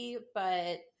cheesy,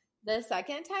 but the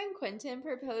second time Quentin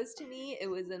proposed to me, it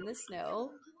was in the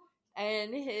snow.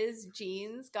 and his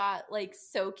jeans got like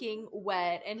soaking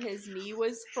wet and his knee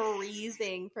was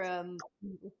freezing from.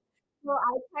 Well,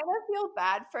 I kind of feel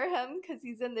bad for him because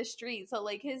he's in the street, so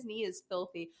like his knee is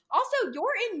filthy. Also,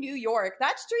 you're in New York.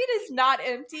 That street is not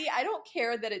empty. I don't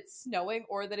care that it's snowing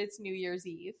or that it's New Year's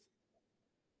Eve.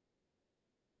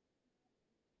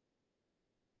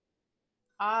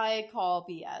 I call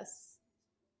BS.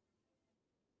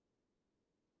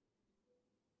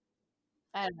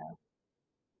 I don't know.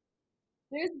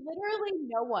 There's literally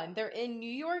no one. They're in New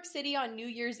York City on New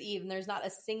Year's Eve, and there's not a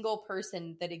single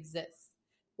person that exists.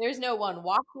 There's no one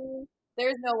walking.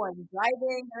 There's no one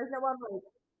driving. There's no one like,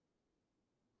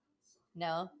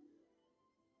 no,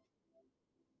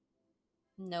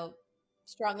 nope.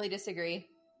 Strongly disagree.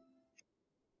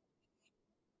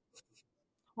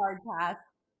 Hard pass.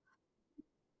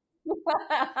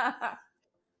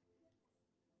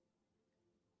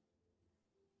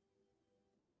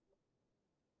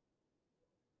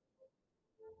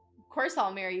 Of course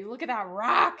I'll marry you. Look at that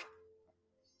rock.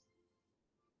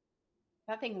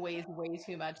 That thing weighs way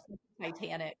too much. It's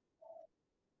Titanic.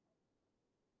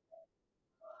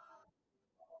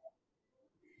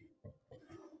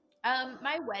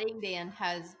 My wedding band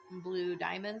has blue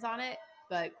diamonds on it,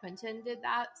 but Quentin did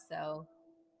that, so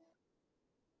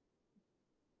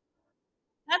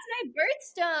that's my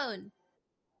birthstone.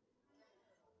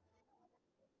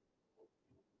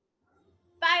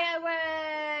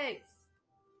 Fireworks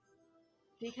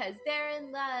because they're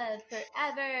in love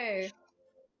forever.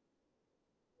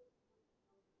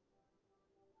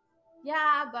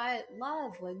 Yeah, but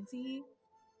love, Lindsay.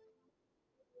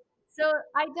 So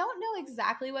I don't know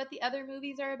exactly what the other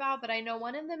movies are about, but I know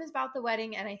one of them is about the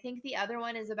wedding, and I think the other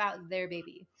one is about their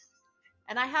baby.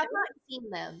 And I have not seen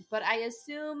them, but I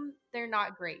assume they're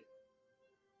not great.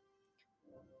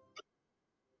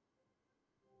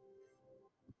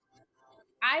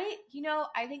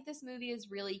 I think this movie is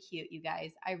really cute, you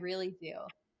guys. I really do.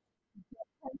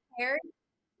 Compared,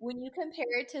 when you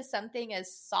compare it to something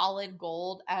as solid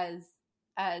gold as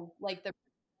like the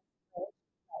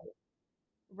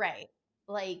right,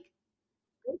 like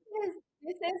this is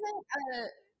this isn't a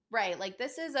right, like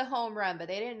this is a home run, but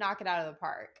they didn't knock it out of the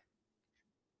park.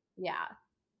 Yeah.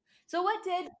 So what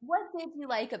did you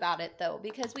like about it though?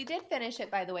 Because we did finish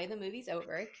it, by the way. The movie's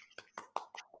over.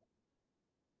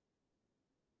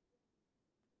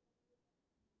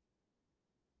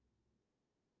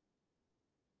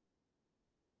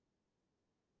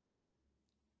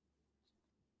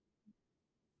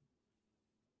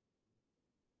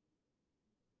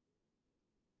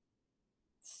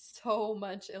 So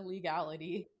much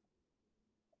illegality.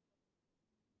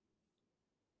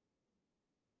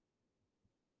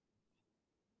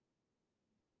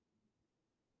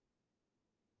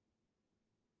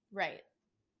 Right.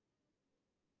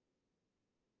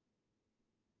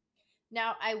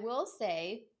 Now, I will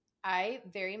say I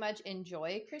very much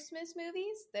enjoy Christmas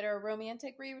movies that are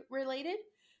romantic related.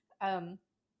 Um,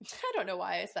 I don't know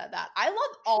why I said that. I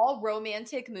love all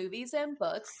romantic movies and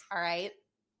books. All right.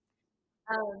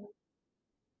 Um,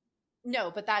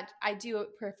 no, but that I do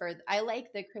prefer. I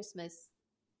like the Christmas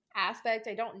aspect.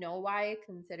 I don't know why,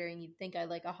 considering you'd think I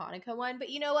like a Hanukkah one, but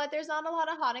you know what? There's not a lot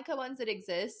of Hanukkah ones that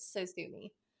exist, so sue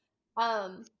me.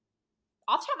 Um,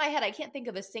 off the top of my head, I can't think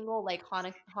of a single like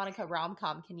Hanukkah rom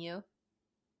com. Can you?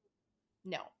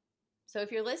 No. So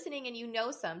if you're listening and you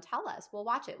know some, tell us. We'll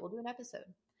watch it. We'll do an episode.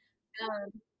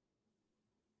 Um,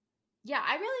 yeah,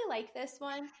 I really like this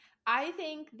one. I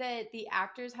think that the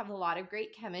actors have a lot of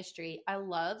great chemistry. I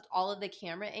loved all of the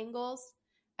camera angles.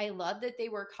 I love that they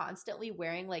were constantly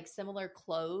wearing like similar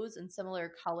clothes and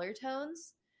similar color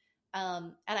tones.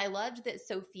 And I loved that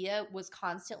Sophia was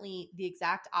constantly the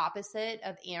exact opposite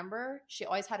of Amber. She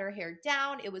always had her hair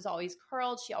down, it was always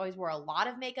curled. She always wore a lot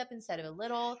of makeup instead of a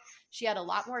little. She had a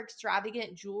lot more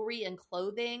extravagant jewelry and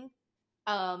clothing.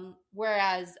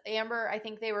 Whereas Amber, I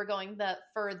think they were going the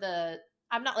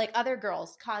I'm not like other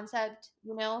girls concept,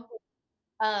 you know?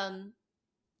 Um,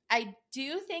 I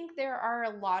do think there are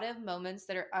a lot of moments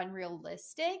that are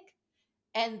unrealistic,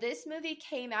 and this movie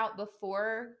came out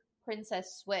before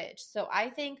Princess Switch. So I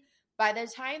think by the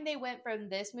time they went from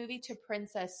this movie to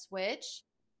Princess Switch,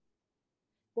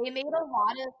 they made a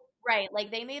lot of right, like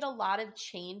they made a lot of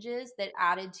changes that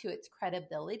added to its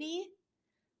credibility.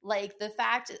 Like the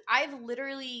fact I've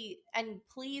literally, and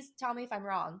please tell me if I'm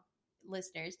wrong,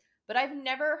 listeners, but I've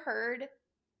never heard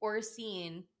or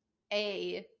seen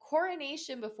a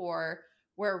coronation before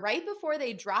where right before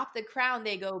they drop the crown,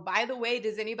 they go, by the way,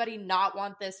 does anybody not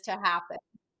want this to happen?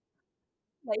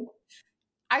 Like,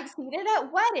 I've seen it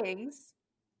at weddings.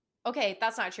 Okay,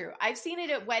 that's not true. I've seen it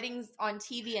at weddings on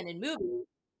TV and in movies.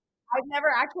 I've never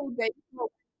actually been to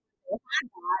a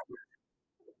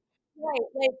right,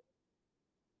 like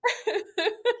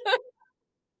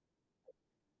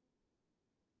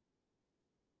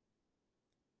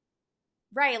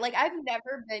right, like I've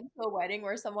never been to a wedding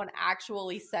where someone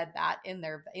actually said that in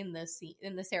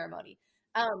the ceremony.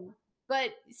 Um,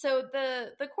 but so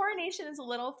the coronation is a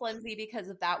little flimsy because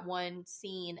of that one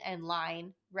scene and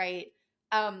line, right?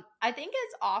 I think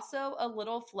it's also a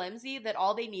little flimsy that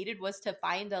all they needed was to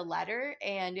find a letter,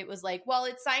 and it was like, well,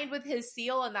 it's signed with his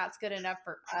seal, and that's good enough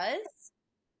for us.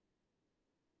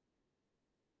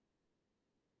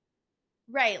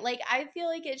 Right. Like I feel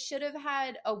like it should have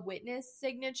had a witness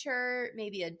signature,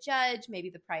 maybe a judge, maybe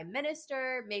the prime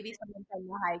minister, maybe someone from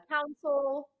the high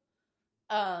council.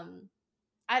 Um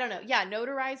I don't know. Yeah,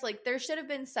 notarized. Like there should have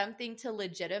been something to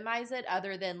legitimize it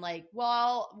other than like,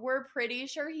 well, we're pretty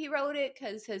sure he wrote it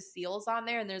cuz his seal's on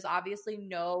there and there's obviously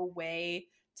no way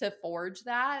to forge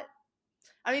that.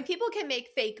 I mean, people can make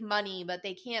fake money, but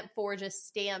they can't forge a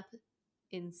stamp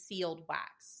in sealed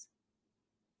wax.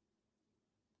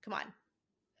 Come on.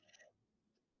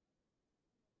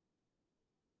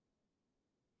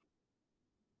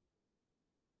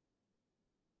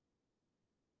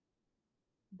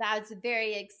 That's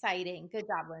very exciting. Good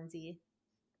job, Lindsay.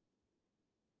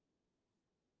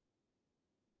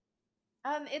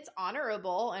 It's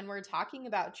honorable, and we're talking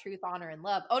about truth, honor, and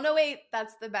love. Oh no, wait,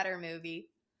 that's the better movie.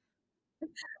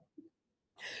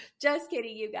 Just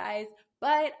kidding, you guys.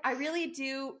 But I really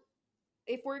do.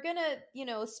 If we're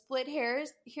gonna, split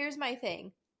hairs, here's my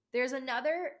thing. There's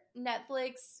another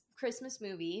Netflix Christmas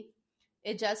movie.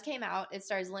 It just came out. It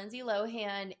stars Lindsay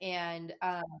Lohan and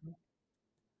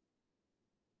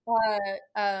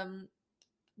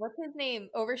what's his name?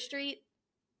 Overstreet.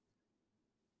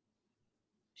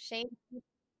 Shane,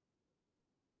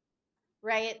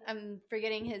 right? I'm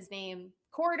forgetting his name.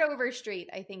 Cord Overstreet,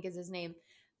 I think is his name.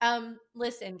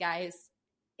 Listen, guys,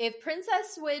 if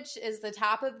Princess Switch is the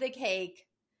top of the cake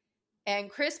and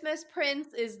Christmas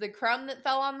Prince is the crumb that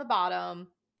fell on the bottom,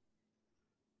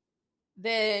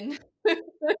 then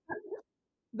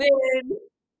then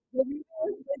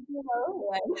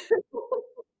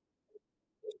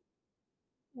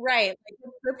right, like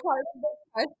it's the part of the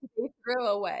crust they threw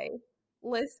away.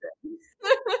 Listen,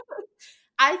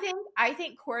 I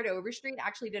think Cord Overstreet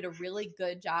actually did a really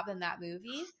good job in that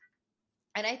movie.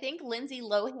 And I think Lindsay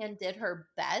Lohan did her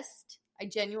best. I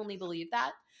genuinely believe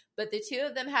that. But the two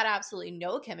of them had absolutely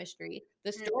no chemistry.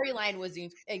 The storyline was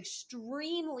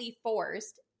extremely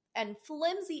forced and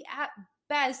flimsy at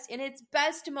best. In its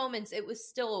best moments, it was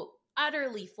still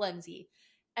utterly flimsy.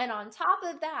 And on top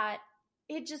of that,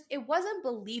 it wasn't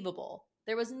believable.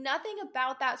 There was nothing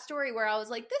about that story where I was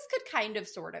like, this could kind of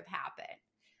sort of happen.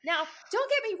 Now,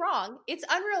 don't get me wrong, it's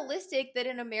unrealistic that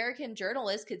an American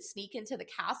journalist could sneak into the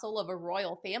castle of a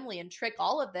royal family and trick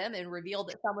all of them and reveal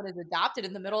that someone is adopted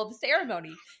in the middle of the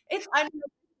ceremony. It's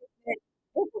unrealistic.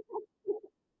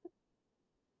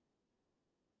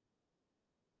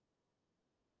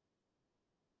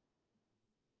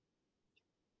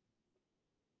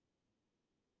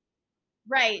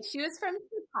 Right. She was from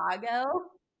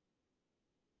Chicago.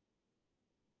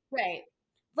 Right.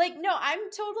 Like, no, I'm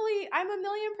a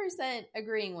million percent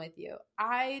agreeing with you.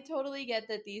 I totally get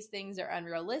that these things are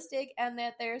unrealistic and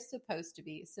that they're supposed to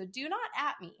be. So do not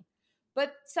at me.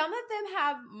 But some of them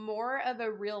have more of a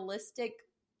realistic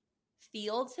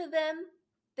feel to them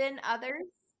than others.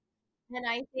 And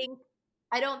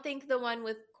I don't think the one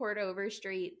with Court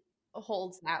Overstreet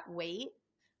holds that weight.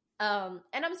 And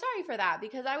I'm sorry for that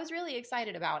because I was really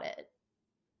excited about it.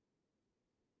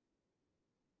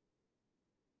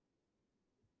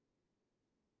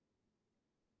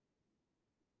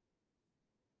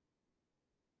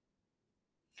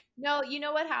 No, you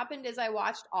know what happened is I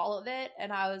watched all of it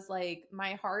and I was like,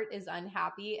 my heart is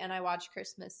unhappy. And I watched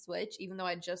Christmas Switch, even though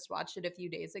I just watched it a few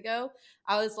days ago.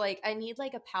 I was like, I need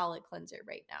like a palate cleanser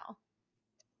right now.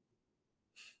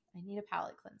 I need a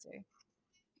palate cleanser.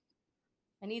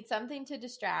 I need something to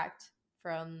distract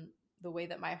from the way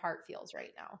that my heart feels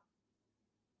right now.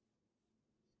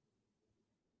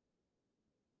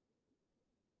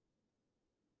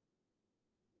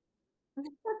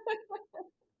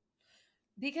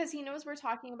 Because he knows we're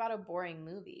talking about a boring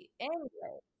movie.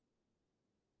 Anyway,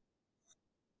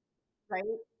 right?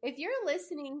 If you're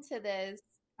listening to this,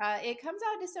 it comes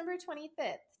out December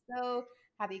 25th. So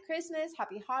happy Christmas,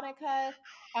 happy Hanukkah.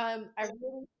 I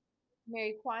really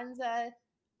Merry Kwanzaa.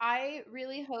 I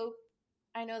really hope.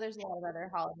 I know there's a lot of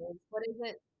other holidays. What is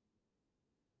it?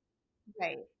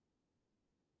 Right.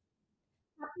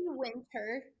 Happy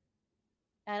winter.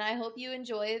 And I hope you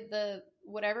enjoy the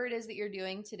whatever it is that you're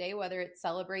doing today, whether it's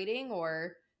celebrating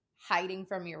or hiding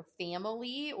from your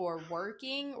family or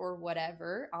working or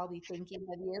whatever, I'll be thinking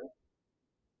of you.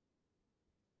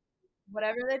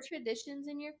 Whatever the traditions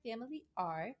in your family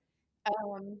are.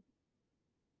 Um,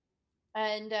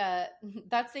 and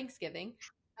that's Thanksgiving.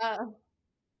 Um,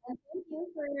 and thank you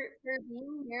for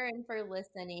being here and for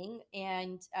listening.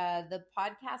 And the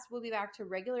podcast will be back to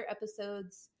regular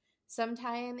episodes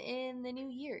sometime in the new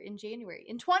year in January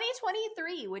in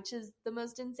 2023, which is the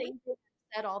most insane thing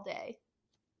I've said all day.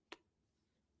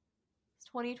 It's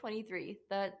 2023.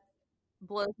 That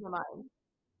blows my mind.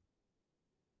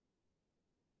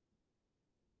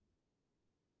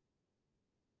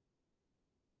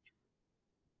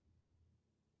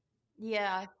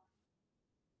 Yeah.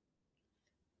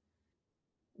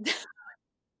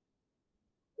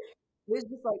 It was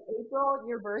just like April,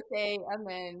 your birthday, and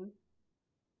then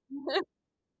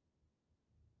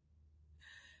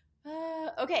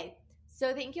okay.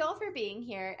 So thank you all for being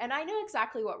here. And I know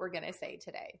exactly what we're going to say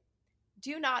today.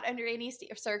 Do not, under any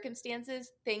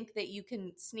circumstances, think that you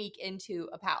can sneak into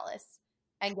a palace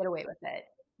and get away with it.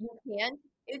 You can't.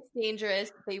 It's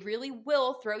dangerous. They really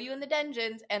will throw you in the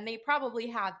dungeons, and they probably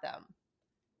have them.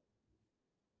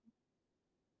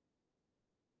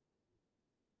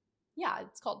 Yeah,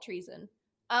 it's called treason.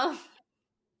 Um.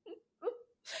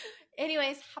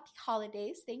 Anyways, happy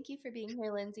holidays. Thank you for being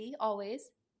here, Lindsay. Always.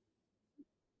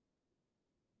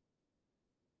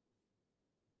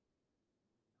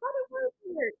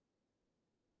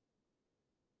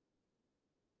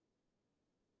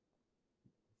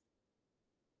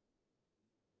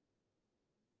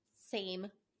 Same.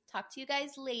 Talk to you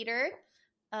guys later.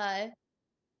 Uh,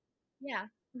 yeah.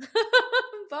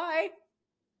 Bye.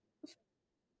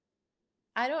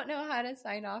 I don't know how to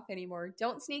sign off anymore.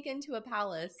 Don't sneak into a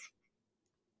palace.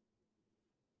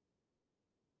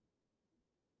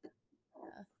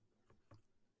 Yeah.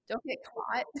 Don't get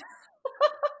caught.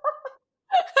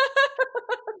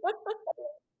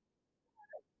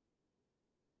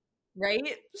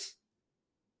 Right?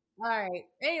 All right.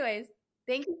 Anyways,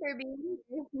 thank you for being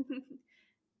here.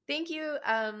 Thank you.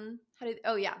 How did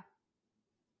oh yeah.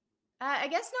 I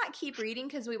guess not keep reading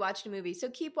because we watched a movie. So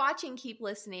keep watching, keep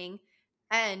listening,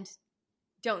 and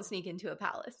don't sneak into a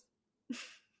palace.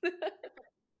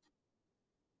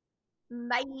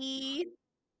 Bye.